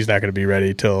like, well, he's not going to be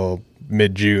ready till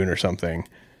mid-June or something.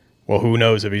 Well, who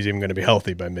knows if he's even going to be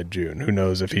healthy by mid-June? Who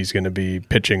knows if he's going to be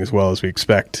pitching as well as we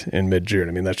expect in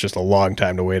mid-June? That's just a long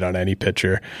time to wait on any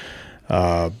pitcher.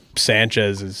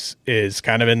 Sanchez is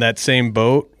kind of in that same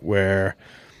boat where,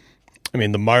 the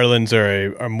Marlins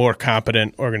are a more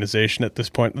competent organization at this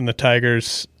point than the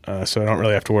Tigers, so I don't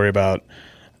really have to worry about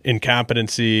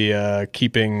incompetency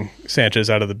keeping Sanchez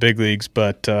out of the big leagues,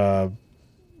 but I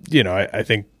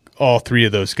think all three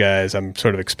of those guys I'm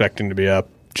sort of expecting to be up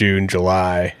June,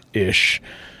 July-ish.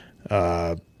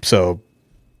 So,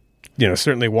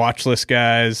 certainly watch list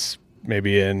guys,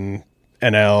 maybe in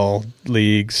NL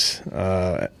leagues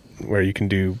where you can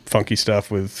do funky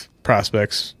stuff with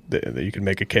prospects that you can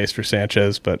make a case for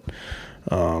Sanchez. But,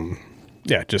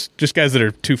 just guys that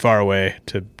are too far away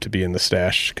to be in the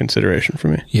stash consideration for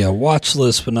me. Yeah, watch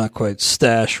list, but not quite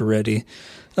stash ready.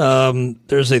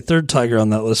 There's a third Tiger on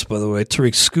that list, by the way,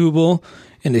 Tariq Skubal,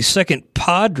 and a second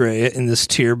Padre in this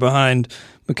tier behind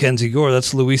Mackenzie Gore.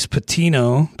 That's Luis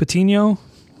Patino. Patino?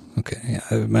 Okay, yeah,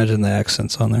 I imagine the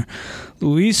accent's on there.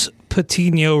 Luis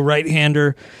Patino,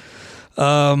 right-hander.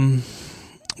 Bullpen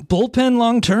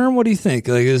long-term, what do you think?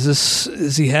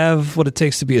 Does he have what it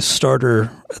takes to be a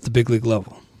starter at the big league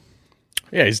level?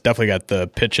 Yeah, he's definitely got the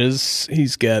pitches.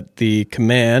 He's got the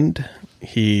command.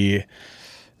 He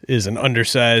is an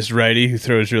undersized righty who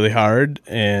throws really hard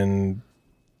and,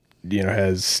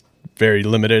 has very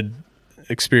limited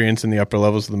experience in the upper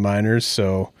levels of the minors,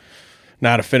 so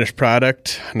not a finished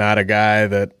product, not a guy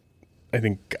that I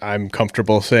think I'm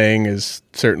comfortable saying is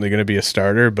certainly going to be a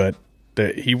starter, but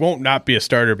he won't not be a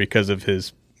starter because of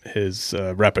his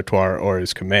repertoire or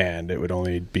his command. It would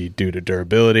only be due to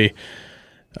durability.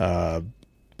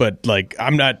 But like,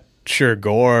 I'm not sure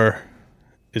Gore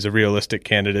is a realistic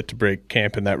candidate to break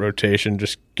camp in that rotation,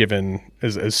 just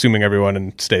assuming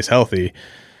everyone stays healthy.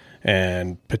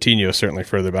 And Patino is certainly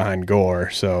further behind Gore,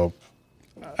 so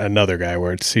another guy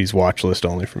where he's watch list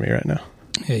only for me right now.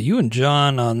 Yeah, you and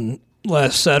John on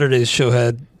last Saturday's show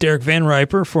had Derek Van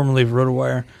Riper, formerly of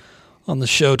RotoWire, on the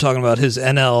show talking about his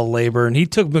NL labor, and he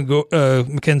took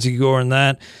Mackenzie Gore in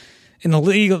that. In the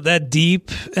league that deep,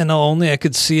 NL only, I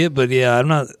could see it, but yeah, I'm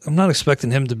not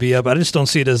expecting him to be up. I just don't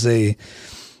see it as a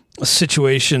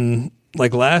situation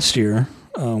like last year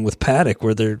with Paddock,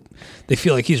 where they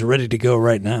feel like he's ready to go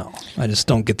right now. I just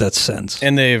don't get that sense.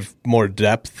 And they have more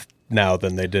depth now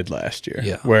than they did last year.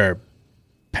 Yeah. Where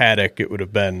Paddock, it would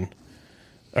have been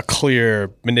a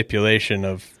clear manipulation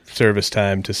of service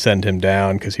time to send him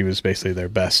down because he was basically their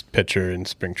best pitcher in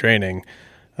spring training.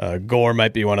 Gore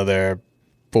might be one of their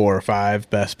 4 or 5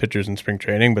 best pitchers in spring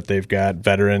training, but they've got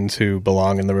veterans who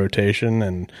belong in the rotation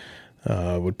and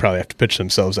would probably have to pitch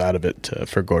themselves out of it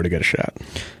for Gore to get a shot.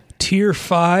 Tier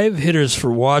 5 hitters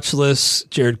for watch lists,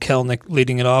 Jared Kelenic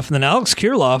leading it off, and then Alex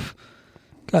Kirilloff,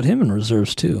 got him in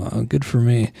reserves too. Good for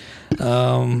me.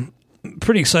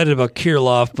 Pretty excited about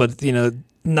Kirilloff, but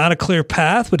not a clear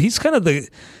path, but he's kind of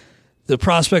the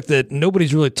prospect that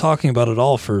nobody's really talking about at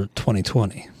all for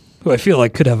 2020, who I feel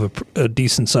like could have a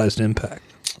decent-sized impact.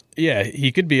 Yeah,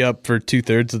 he could be up for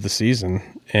 2/3 of the season,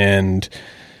 and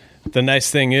the nice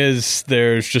thing is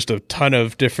there's just a ton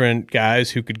of different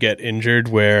guys who could get injured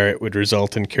where it would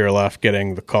result in Kirilloff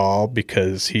getting the call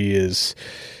because he is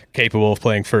capable of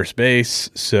playing first base.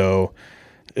 So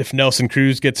if Nelson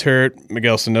Cruz gets hurt,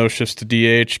 Miguel Sano shifts to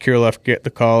DH, Kirilloff could get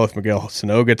the call. If Miguel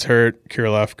Sano gets hurt,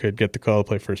 Kirilloff could get the call to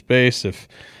play first base. If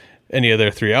any other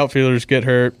 3 outfielders get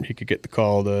hurt, he could get the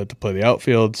call to play the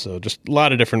outfield. So just a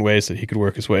lot of different ways that he could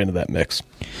work his way into that mix.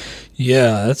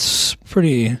 Yeah, that's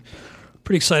pretty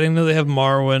exciting. Though they have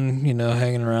Marwin,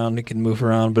 hanging around. He can move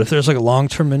around. But if there's like a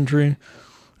long-term injury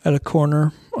at a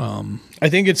corner, I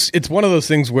think it's one of those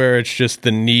things where it's just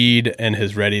the need and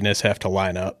his readiness have to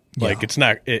line up. Yeah. Like, it's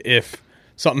not, if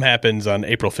something happens on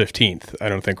April 15th, I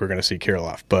don't think we're going to see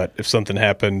Kirilloff. But if something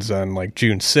happens on like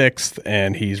June 6th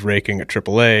and he's raking at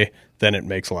AAA, then it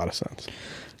makes a lot of sense.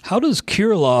 How does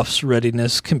Kirilloff's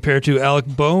readiness compare to Alec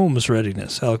Boehm's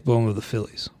readiness? Alec Boehm of the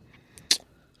Phillies.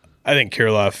 I think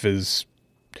Kirilloff is,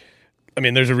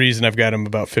 there's a reason I've got him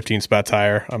about 15 spots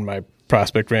higher on my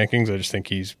prospect rankings. I just think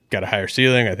he's got a higher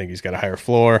ceiling. I think he's got a higher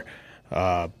floor.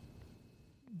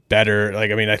 Better,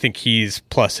 I think he's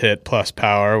plus hit, plus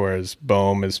power, whereas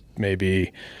Boehm is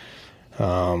maybe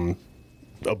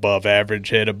above average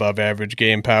hit, above average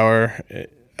game power.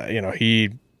 He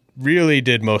really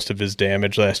did most of his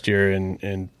damage last year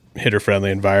in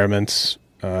hitter-friendly environments.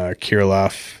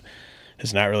 Kirilloff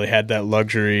has not really had that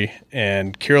luxury,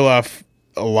 and Kirilloff,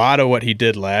 a lot of what he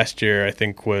did last year, I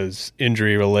think, was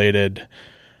injury-related.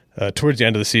 Towards the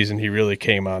end of the season, he really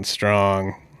came on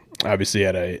strong. Obviously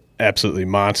had a absolutely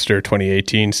monster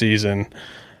 2018 season.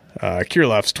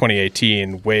 Kirilloff's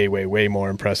 2018 way, way, way more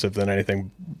impressive than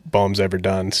anything Boehm's ever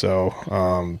done. So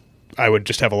I would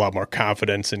just have a lot more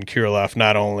confidence in Kirilloff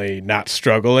not only not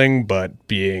struggling, but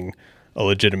being a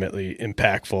legitimately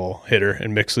impactful hitter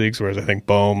in mixed leagues, whereas I think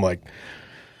Boehm,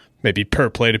 maybe per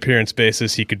plate appearance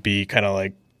basis, he could be kind of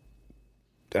like,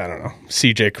 I don't know,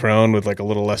 CJ Cron with a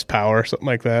little less power, something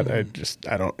like that.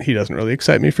 He doesn't really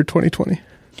excite me for 2020.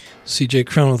 CJ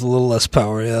Cron with a little less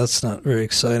power. Yeah, that's not very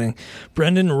exciting.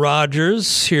 Brendan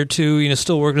Rodgers here too,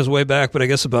 still working his way back, but I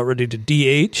guess about ready to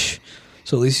DH.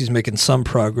 So at least he's making some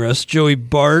progress. Joey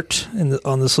Bart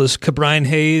on this list. Ke'Bryan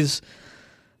Hayes.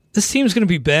 This team's going to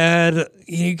be bad.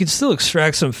 You can still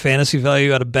extract some fantasy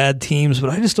value out of bad teams, but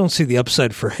I just don't see the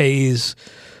upside for Hayes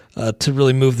to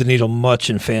really move the needle much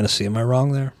in fantasy. Am I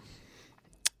wrong there?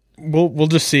 We'll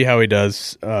just see how he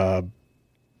does.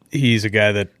 He's a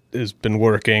guy that has been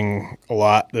working a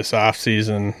lot this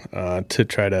offseason to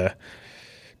try to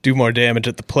do more damage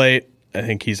at the plate. I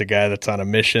think he's a guy that's on a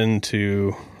mission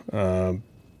to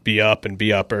be up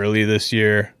early this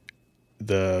year.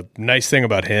 The nice thing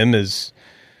about him is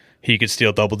he could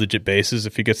steal double-digit bases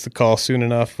if he gets the call soon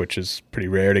enough, which is pretty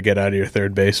rare to get out of your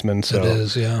third baseman. So it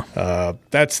is, yeah.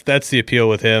 That's the appeal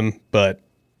with him. But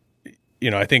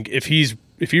I think if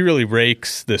he really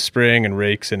rakes this spring and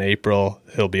rakes in April,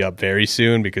 he'll be up very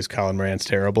soon because Colin Moran's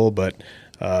terrible. But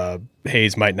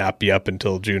Hayes might not be up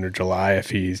until June or July if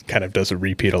he kind of does a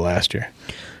repeat of last year.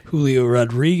 Julio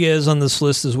Rodriguez on this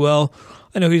list as well.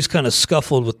 I know he's kind of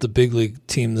scuffled with the big league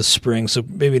team this spring, so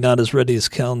maybe not as ready as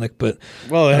Kelenic, but...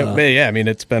 Well, yeah, I mean,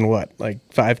 it's been what, like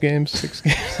 5 games, 6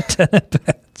 games? 10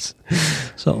 at-bats.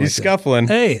 He's scuffling.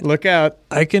 Hey, look out.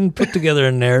 I can put together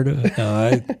a narrative.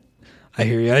 No, I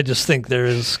hear you. I just think there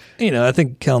is, I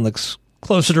think Kelenic's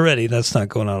closer to ready. That's not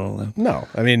going out on a limb. No,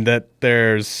 I mean,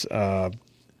 there's... I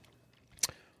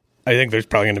think there's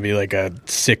probably going to be like a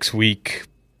 6-week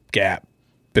gap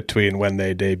between when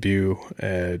they debut.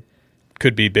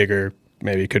 Could be bigger,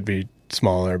 maybe could be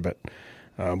smaller, but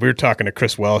we were talking to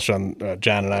Chris Welsh on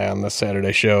John and I on the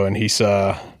Saturday show, and he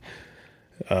saw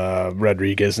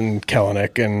Rodriguez and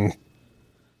Kelenic and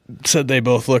said they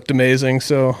both looked amazing.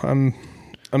 So I'm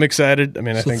excited. I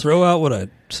mean, I think throw out what I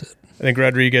said. I think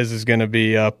Rodriguez is going to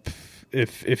be up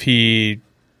if he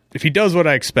does what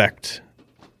I expect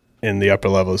in the upper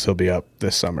levels. He'll be up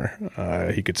this summer.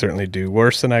 He could certainly do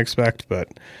worse than I expect, but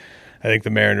I think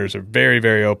the Mariners are very,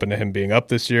 very open to him being up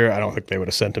this year. I don't think they would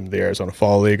have sent him to the Arizona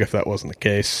Fall League if that wasn't the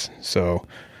case. So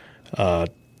to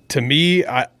me,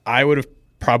 I would have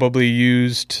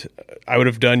I would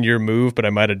have done your move, but I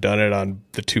might have done it on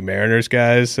the 2 Mariners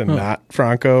guys and not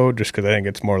Franco, just because I think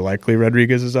it's more likely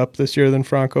Rodriguez is up this year than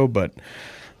Franco. But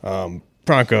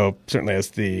Franco certainly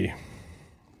has the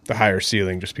higher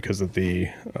ceiling just because of the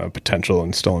potential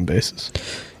in stolen bases.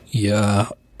 Yeah,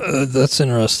 that's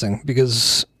interesting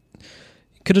because...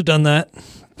 Could have done that,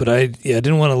 but I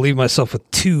didn't want to leave myself with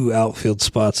 2 outfield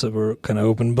spots that were kind of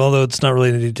open, although it's not really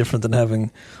any different than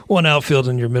having 1 outfield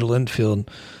in your middle infield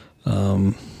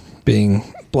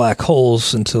being black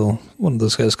holes until one of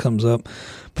those guys comes up.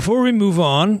 Before we move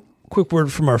on, quick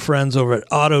word from our friends over at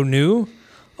Ottoneu.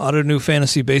 Ottoneu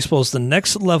Fantasy Baseball is the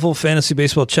next level fantasy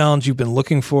baseball challenge you've been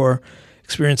looking for.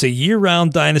 Experience a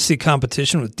year-round dynasty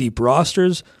competition with deep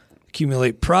rosters,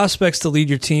 accumulate prospects to lead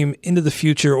your team into the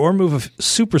future, or move a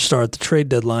superstar at the trade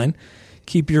deadline.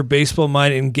 Keep your baseball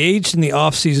mind engaged in the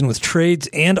offseason with trades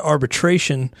and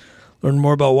arbitration. Learn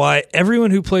more about why everyone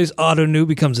who plays Ottoneu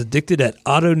becomes addicted at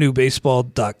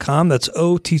OttoNeuBaseball.com. That's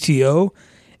OTTONEU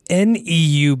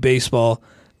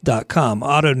baseball.com.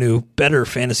 Ottoneu, better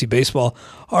fantasy baseball.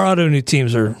 Our Ottoneu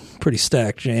teams are pretty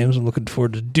stacked, James. I'm looking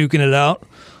forward to duking it out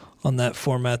on that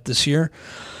format this year.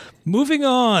 Moving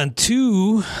on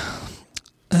to,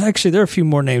 actually, there are a few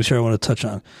more names here I want to touch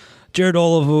on. Jared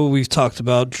Olivo, we've talked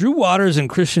about. Drew Waters and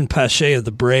Christian Pache of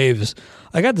the Braves.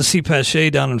 I got to see Pache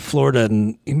down in Florida,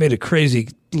 and he made a crazy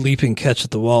leaping catch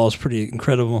at the wall. It's pretty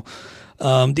incredible.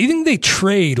 Do you think they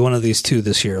trade one of these 2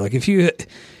 this year? Like, if you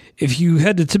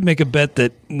had to make a bet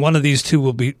that one of these 2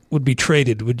 would be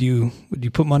traded, would you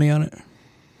put money on it?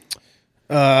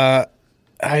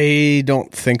 I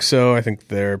don't think so. I think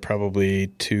they're probably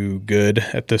too good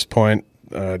at this point,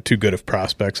 too good of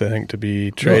prospects, I think, to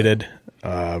be traded.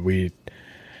 We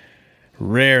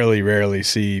rarely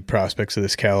see prospects of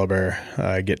this caliber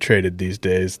get traded these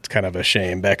days. It's kind of a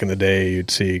shame. Back in the day,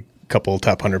 you'd see a couple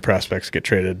top 100 prospects get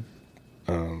traded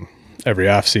every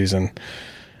offseason.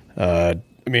 I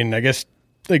mean, I guess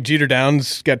like Jeter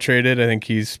Downs got traded. I think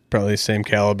he's probably the same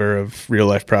caliber of real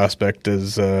life prospect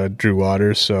as Drew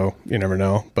Waters, so you never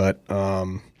know. But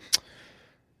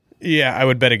yeah, I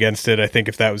would bet against it. I think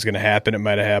if that was going to happen, it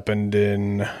might have happened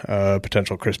in a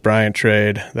potential Chris Bryant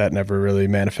trade. That never really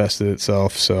manifested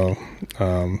itself. So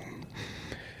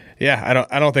yeah,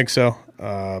 I don't think so.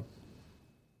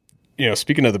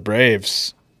 Speaking of the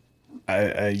Braves,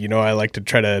 I like to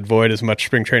try to avoid as much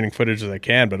spring training footage as I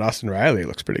can, but Austin Riley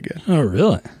looks pretty good. Oh,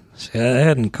 really? See, I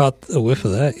hadn't caught a whiff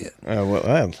of that yet.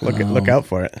 Look out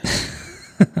for it.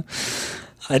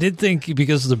 I did think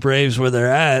because of the Braves where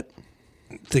they're at,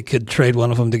 they could trade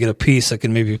one of them to get a piece that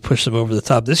could maybe push them over the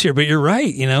top this year. But you're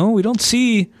right. We don't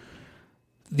see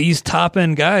these top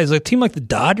end guys. Like a team like the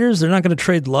Dodgers, they're not going to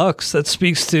trade Lux. That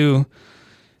speaks to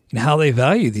how they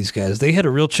value these guys. They had a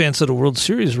real chance at a World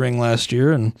Series ring last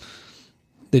year, and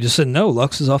they just said, no,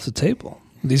 Lux is off the table.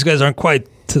 These guys aren't quite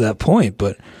to that point,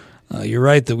 but you're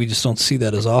right that we just don't see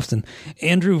that as often.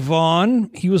 Andrew Vaughn,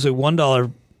 he was a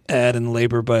 $1 ad in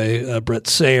labor by Brett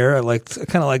Sayre. I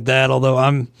kind of like that, although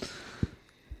I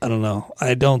don't know.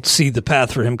 I don't see the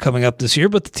path for him coming up this year,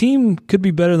 but the team could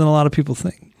be better than a lot of people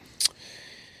think.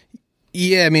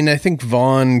 Yeah, I mean, I think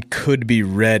Vaughn could be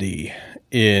ready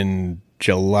in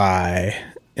July,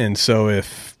 and so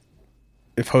if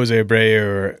Jose Abreu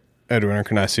or Edwin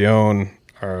Encarnacion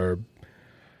are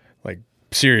like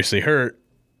seriously hurt,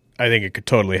 I think it could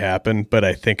totally happen, but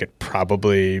I think it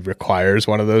probably requires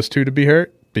one of those 2 to be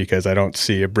hurt because I don't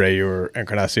see Abreu or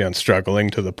Encarnacion struggling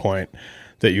to the point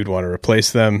that you'd want to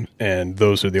replace them, and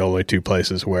those are the only two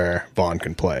places where Vaughn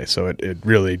can play. So it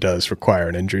really does require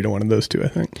an injury to one of those two, I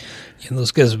think. And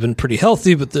those guys have been pretty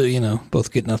healthy, but they're,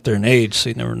 both getting up there in age, so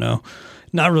you never know.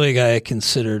 Not really a guy I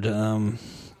considered,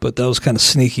 but that was kind of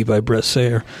sneaky by Brett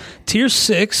Sayre. Tier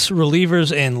 6,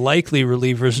 relievers and likely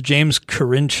relievers. James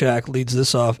Karinchak leads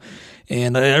this off.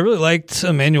 And I really liked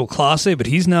Emmanuel Clase, but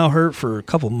he's now hurt for a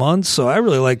couple months, so I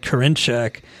really like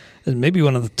Karinchak as maybe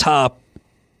one of the top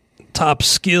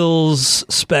skills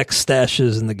spec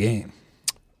stashes in the game.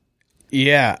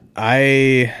 Yeah,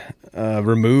 I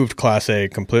removed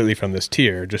Clase completely from this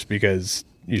tier just because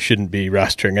you shouldn't be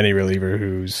rostering any reliever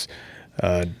who's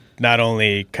not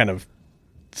only kind of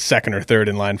second or third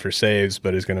in line for saves,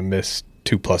 but is going to miss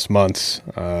 2+ months.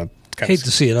 Hate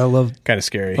to see it. I love kind of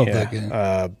scary. That game.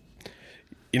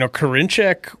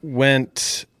 Karinchak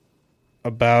went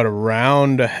about a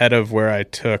round ahead of where I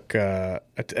took. I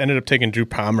ended up taking Drew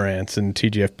Pomerantz in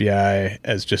TGFBI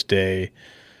as just a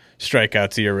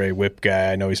strikeouts ERA whip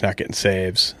guy. I know he's not getting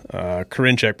saves.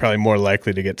 Karinchak probably more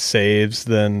likely to get saves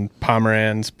than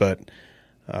Pomerantz, but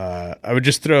I would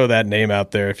just throw that name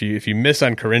out there. If you miss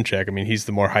on Karinchak, I mean, he's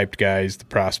the more hyped guy, he's the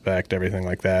prospect, everything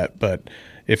like that. But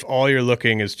if all you're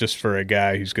looking is just for a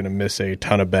guy who's going to miss a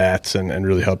ton of bats and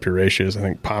really help your ratios, I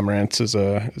think Pomerantz is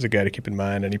a guy to keep in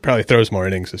mind, and he probably throws more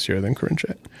innings this year than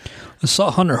Karinchak. I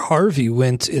saw Hunter Harvey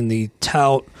went in the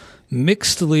Tout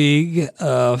Mixed League.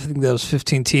 I think that was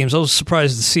 15 teams. I was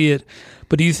surprised to see it.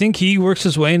 But do you think he works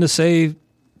his way into, say,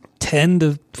 10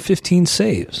 to 15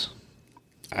 saves?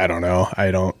 I don't know.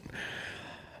 I don't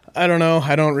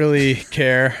really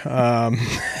care.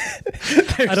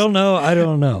 I don't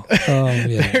know.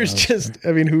 There's just,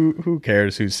 I mean, who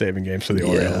cares who's saving games for the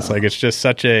Orioles? Like, it's just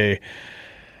such a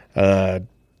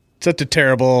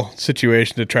terrible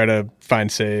situation to try to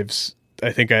find saves.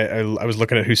 I think I was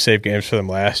looking at who saved games for them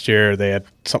last year. They had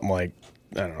something like,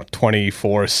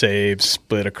 24 saves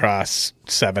split across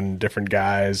 7 different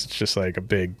guys. It's just like a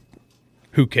big,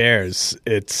 who cares?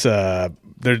 It's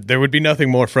there would be nothing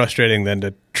more frustrating than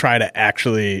to try to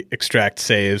actually extract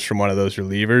saves from one of those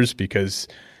relievers, because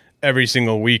every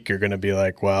single week you're going to be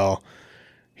like, well,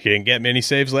 he didn't get many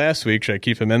saves last week. Should I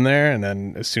keep him in there? And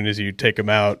then as soon as you take him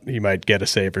out, he might get a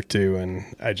save or two. And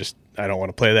I don't want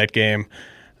to play that game.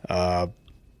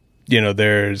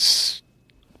 There's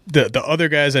the other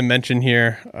guys I mentioned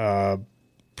here.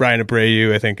 Brian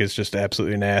Abreu, I think, is just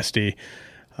absolutely nasty.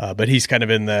 But he's kind of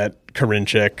in that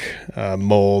Karinchak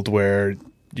mold where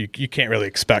you can't really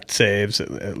expect saves,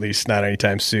 at least not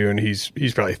anytime soon. He's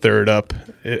probably third up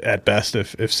at best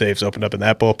if saves opened up in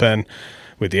that bullpen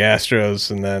with the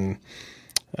Astros. And then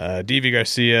Deivi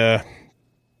Garcia,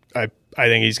 I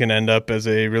think he's going to end up as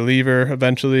a reliever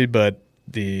eventually, but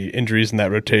the injuries in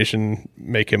that rotation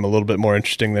make him a little bit more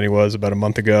interesting than he was about a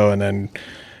month ago. And then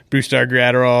Brusdar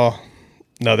Graterol,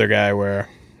 another guy where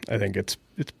I think it's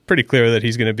pretty clear that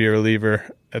he's going to be a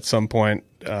reliever at some point,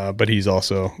 but he's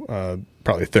also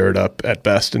probably third up at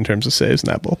best in terms of saves in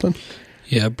that bullpen.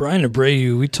 Yeah, Brian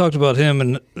Abreu, we talked about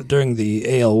him during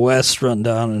the AL West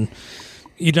rundown, and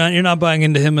you're not buying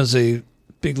into him as a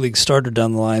big league starter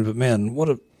down the line, but man,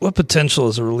 what potential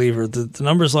as a reliever. The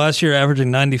numbers last year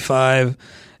averaging 95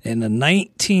 and a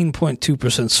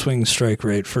 19.2% swing strike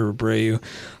rate for Abreu.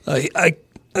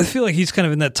 I feel like he's kind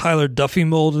of in that Tyler Duffy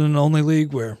mold in an only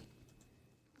league where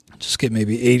just get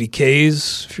maybe 80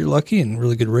 Ks if you're lucky and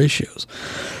really good ratios.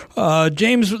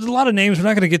 James, a lot of names. We're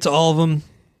not going to get to all of them.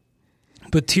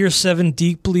 But Tier 7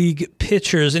 Deep League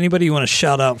pitchers, anybody you want to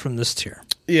shout out from this tier?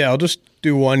 Yeah, I'll just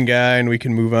do one guy and we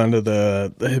can move on to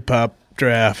the hip-hop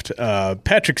draft.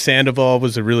 Patrick Sandoval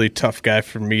was a really tough guy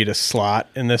for me to slot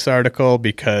in this article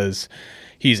because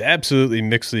he's absolutely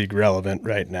mixed league relevant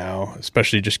right now,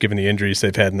 especially just given the injuries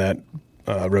they've had in that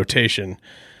rotation.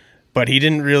 But he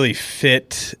didn't really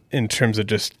fit in terms of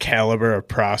just caliber of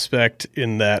prospect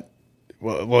in that.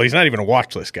 Well, he's not even a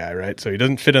watch list guy, right? So he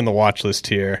doesn't fit in the watch list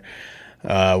here.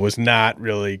 Was not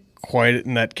really quite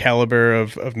in that caliber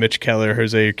of Mitch Keller,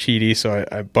 Jose Urquidy, so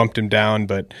I bumped him down.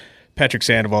 But Patrick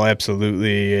Sandoval,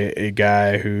 absolutely a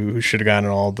guy who should have gone in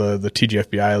all the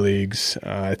TGFBI leagues.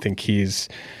 I think he's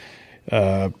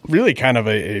really kind of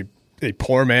a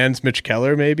poor man's Mitch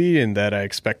Keller, maybe, in that I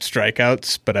expect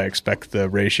strikeouts, but I expect the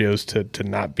ratios to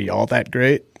not be all that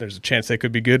great. There's a chance they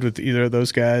could be good with either of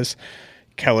those guys.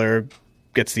 Keller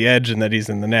gets the edge in that he's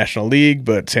in the National League,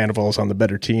 but Sandoval's on the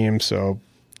better team, so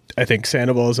I think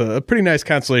Sandoval is a pretty nice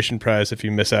consolation prize if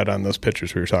you miss out on those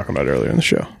pitchers we were talking about earlier in the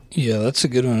show. Yeah, that's a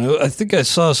good one. I think I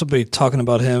saw somebody talking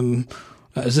about him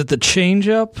Is it the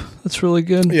changeup that's really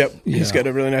good? Yep, he's got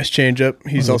a really nice changeup.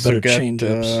 He's also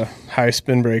got high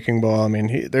spin breaking ball. I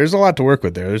mean, there's a lot to work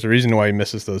with there. There's a reason why he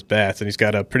misses those bats, and he's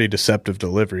got a pretty deceptive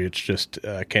delivery. It's just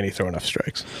can he throw enough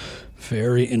strikes?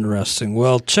 Very interesting.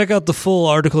 Well, check out the full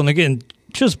article, and again,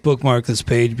 just bookmark this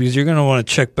page because you're going to want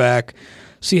to check back,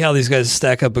 see how these guys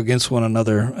stack up against one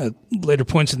another at later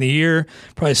points in the year.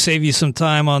 Probably save you some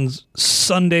time on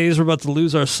Sundays. We're about to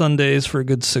lose our Sundays for a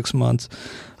good 6 months.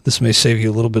 This may save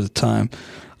you a little bit of time.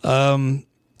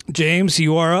 James,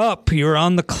 you are up. You're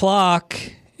on the clock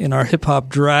in our hip-hop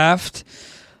draft.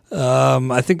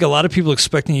 I think a lot of people are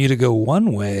expecting you to go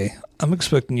one way. I'm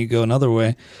expecting you to go another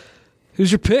way.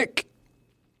 Who's your pick?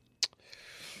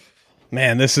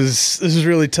 Man, this is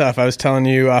really tough. I was telling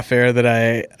you off air that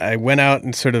I went out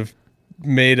and sort of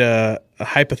made a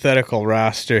hypothetical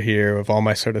roster here of all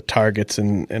my sort of targets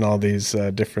in all these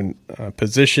different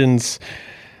positions.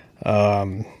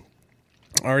 I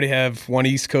already have one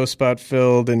East Coast spot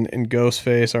filled in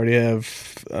Ghostface. I already have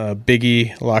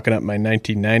Biggie locking up my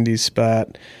 1990s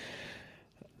spot.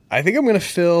 I think I'm going to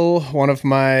fill one of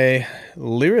my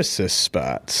lyricist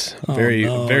spots. Very,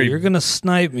 you're going to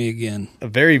snipe me again. A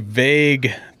very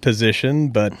vague position,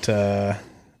 but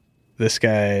this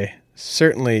guy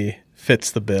certainly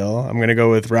fits the bill. I'm going to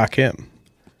go with Rakim.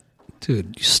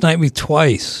 Dude, you sniped me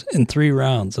twice in 3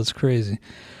 rounds. That's crazy.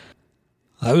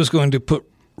 I was going to put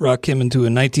Rakim into a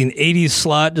 1980s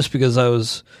slot just because I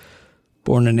was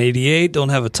born in 88. Don't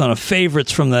have a ton of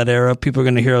favorites from that era. People are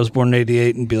going to hear I was born in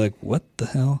 88 and be like, what the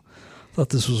hell? I thought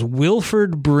this was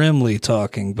Wilford Brimley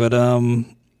talking. But,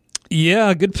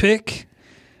 yeah, good pick,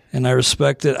 and I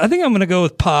respect it. I think I'm going to go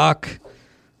with Pac.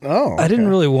 Oh, okay. I didn't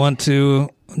really want to.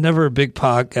 Never a big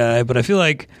Pac guy, but I feel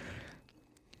like,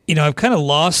 I've kind of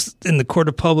lost in the court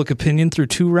of public opinion through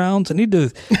 2 rounds. I need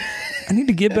to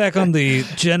get back on the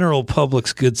general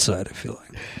public's good side, I feel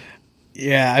like.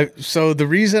 Yeah, so the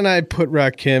reason I put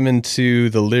Rakim into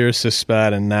the lyricist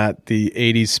spot and not the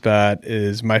 80s spot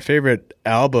is my favorite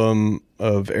album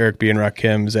of Eric B. and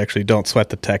Rakim is actually Don't Sweat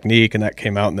the Technique, and that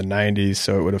came out in the 90s,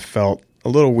 so it would have felt a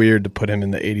little weird to put him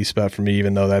in the 80s spot for me,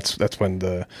 even though that's when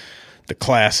the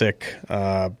classic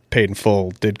Paid in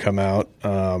Full did come out.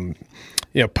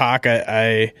 Pac,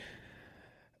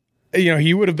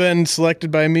 he would have been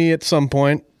selected by me at some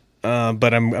point,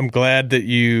 but I'm glad that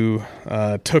you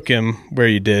took him where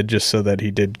you did, just so that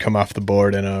he did come off the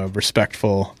board in a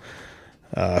respectful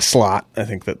slot. I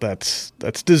think that's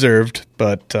deserved.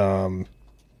 But to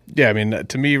me,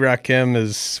 Rakim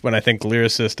is, when I think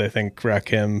lyricist, I think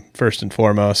Rakim first and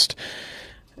foremost,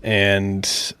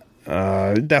 and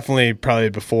definitely probably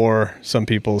before some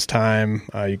people's time.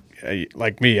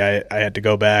 Like me, I had to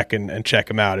go back and check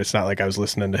him out. It's not like I was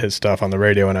listening to his stuff on the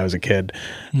radio when I was a kid.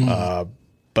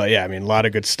 But yeah, a lot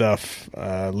of good stuff.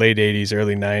 Late 80s,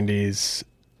 early 90s.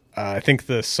 I think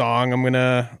the song I'm going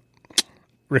to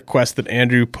request that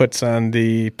Andrew puts on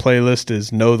the playlist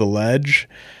is Know the Ledge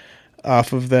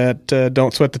off of that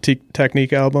Don't Sweat the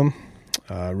Technique album.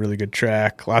 Really good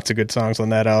track. Lots of good songs on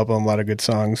that album. A lot of good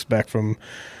songs back from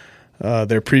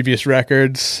their previous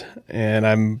records, and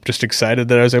I'm just excited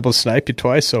that I was able to snipe you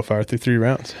twice so far through 3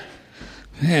 rounds.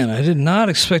 Man, I did not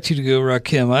expect you to go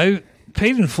Rakim.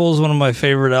 Paid in Full is one of my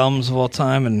favorite albums of all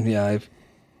time, and yeah,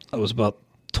 I was about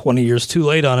 20 years too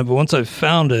late on it, but once I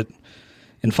found it,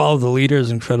 and Follow the Leader is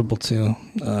incredible too.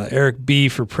 Eric B.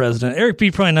 for president. Eric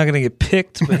B. probably not going to get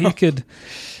picked, but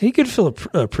he could fill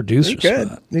a producer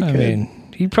spot.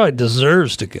 He probably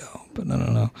deserves to go, but I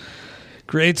don't know.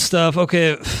 Great stuff.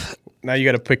 Okay. Now you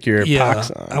got to pick your Pac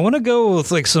song. I want to go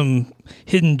with like some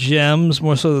hidden gems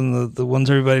more so than the ones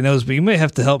everybody knows, but you may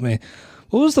have to help me.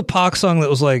 What was the Pac song that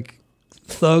was like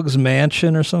Thug's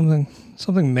Mansion or something?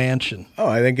 Something Mansion. Oh,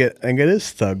 I think it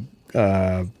is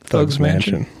Thug's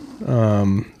Mansion.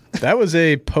 That was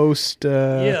a post.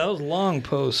 Yeah, that was a long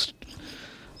post.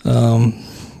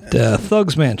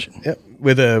 Thug's Mansion. Yep,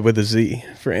 with a Z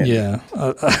for Andy. Yeah,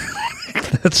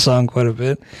 that song quite a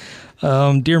bit.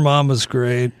 Dear Mama's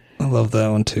great. I love that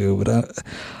one too. But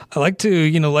I like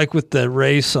to, like with that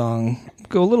Ray song,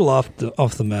 go a little off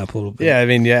the map a little bit. Yeah,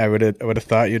 I would have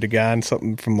thought you'd have gone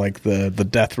something from like the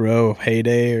Death Row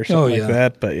Heyday or something like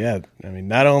that. But yeah,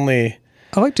 not only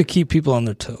I like to keep people on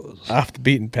their toes, off the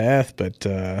beaten path, but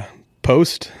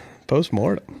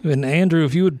post-mortem. And Andrew,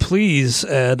 if you would please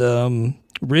add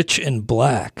Rich and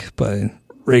Black by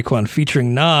Raekwon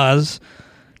featuring Nas,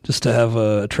 just to have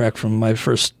a track from my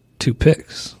first 2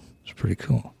 picks. It's pretty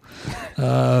cool.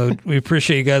 We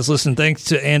appreciate you guys listening. Thanks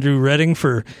to Andrew Redding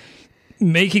for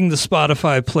making the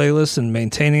Spotify playlist and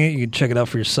maintaining it. You can check it out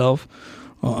for yourself.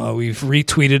 We've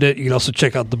retweeted it. You can also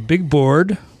check out the big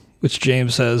board, which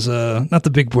James has, not the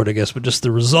big board, I guess, but just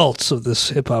the results of this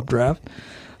hip-hop draft.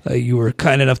 You were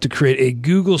kind enough to create a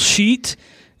Google Sheet,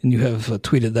 and you have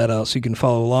tweeted that out so you can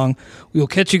follow along. We will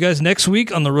catch you guys next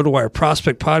week on the RotoWire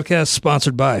Prospect Podcast,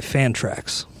 sponsored by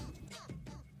Fantrax.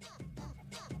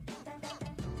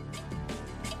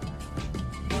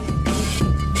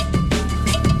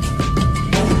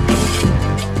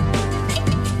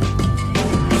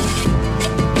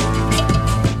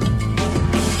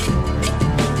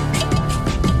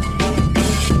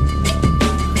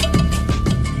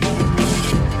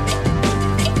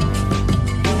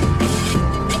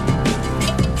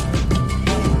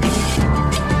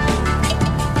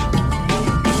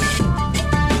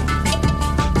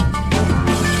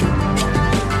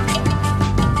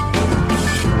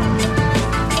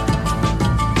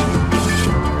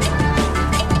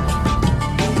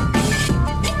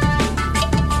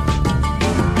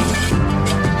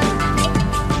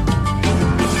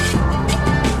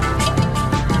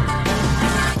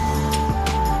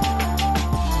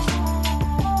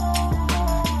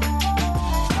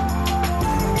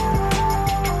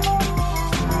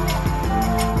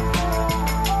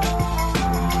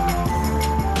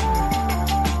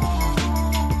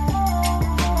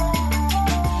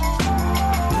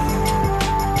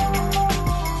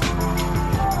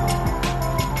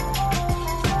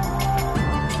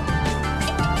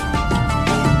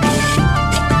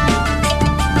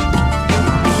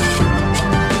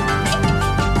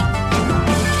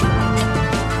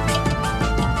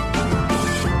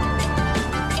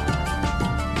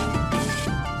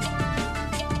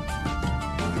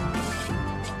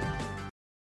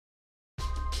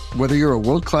 Whether you're a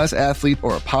world-class athlete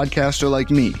or a podcaster like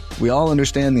me, we all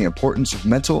understand the importance of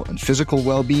mental and physical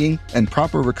well-being and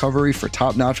proper recovery for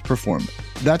top-notch performance.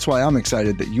 That's why I'm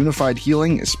excited that Unified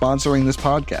Healing is sponsoring this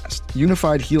podcast.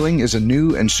 Unified Healing is a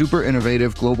new and super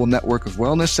innovative global network of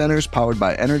wellness centers powered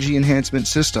by Energy Enhancement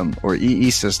System, or EE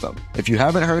System. If you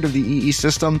haven't heard of the EE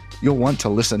System, you'll want to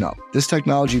listen up. This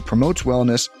technology promotes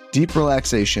wellness, deep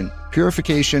relaxation,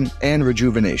 purification, and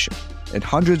rejuvenation. At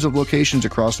hundreds of locations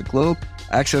across the globe,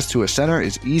 access to a center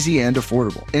is easy and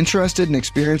affordable. Interested in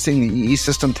experiencing the EE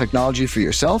System technology for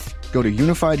yourself? Go to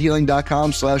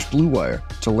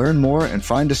unifiedhealing.com/bluewire to learn more and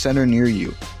find a center near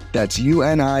you. That's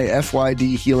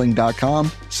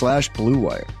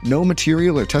unifydhealing.com/bluewire. No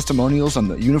material or testimonials on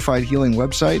the Unified Healing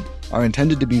website are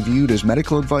intended to be viewed as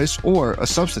medical advice or a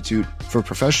substitute for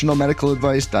professional medical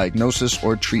advice, diagnosis,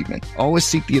 or treatment. Always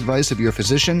seek the advice of your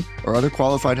physician or other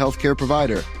qualified healthcare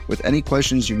provider with any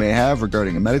questions you may have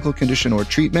regarding a medical condition or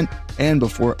treatment and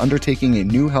before undertaking a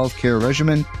new healthcare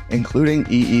regimen, including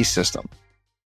EE System.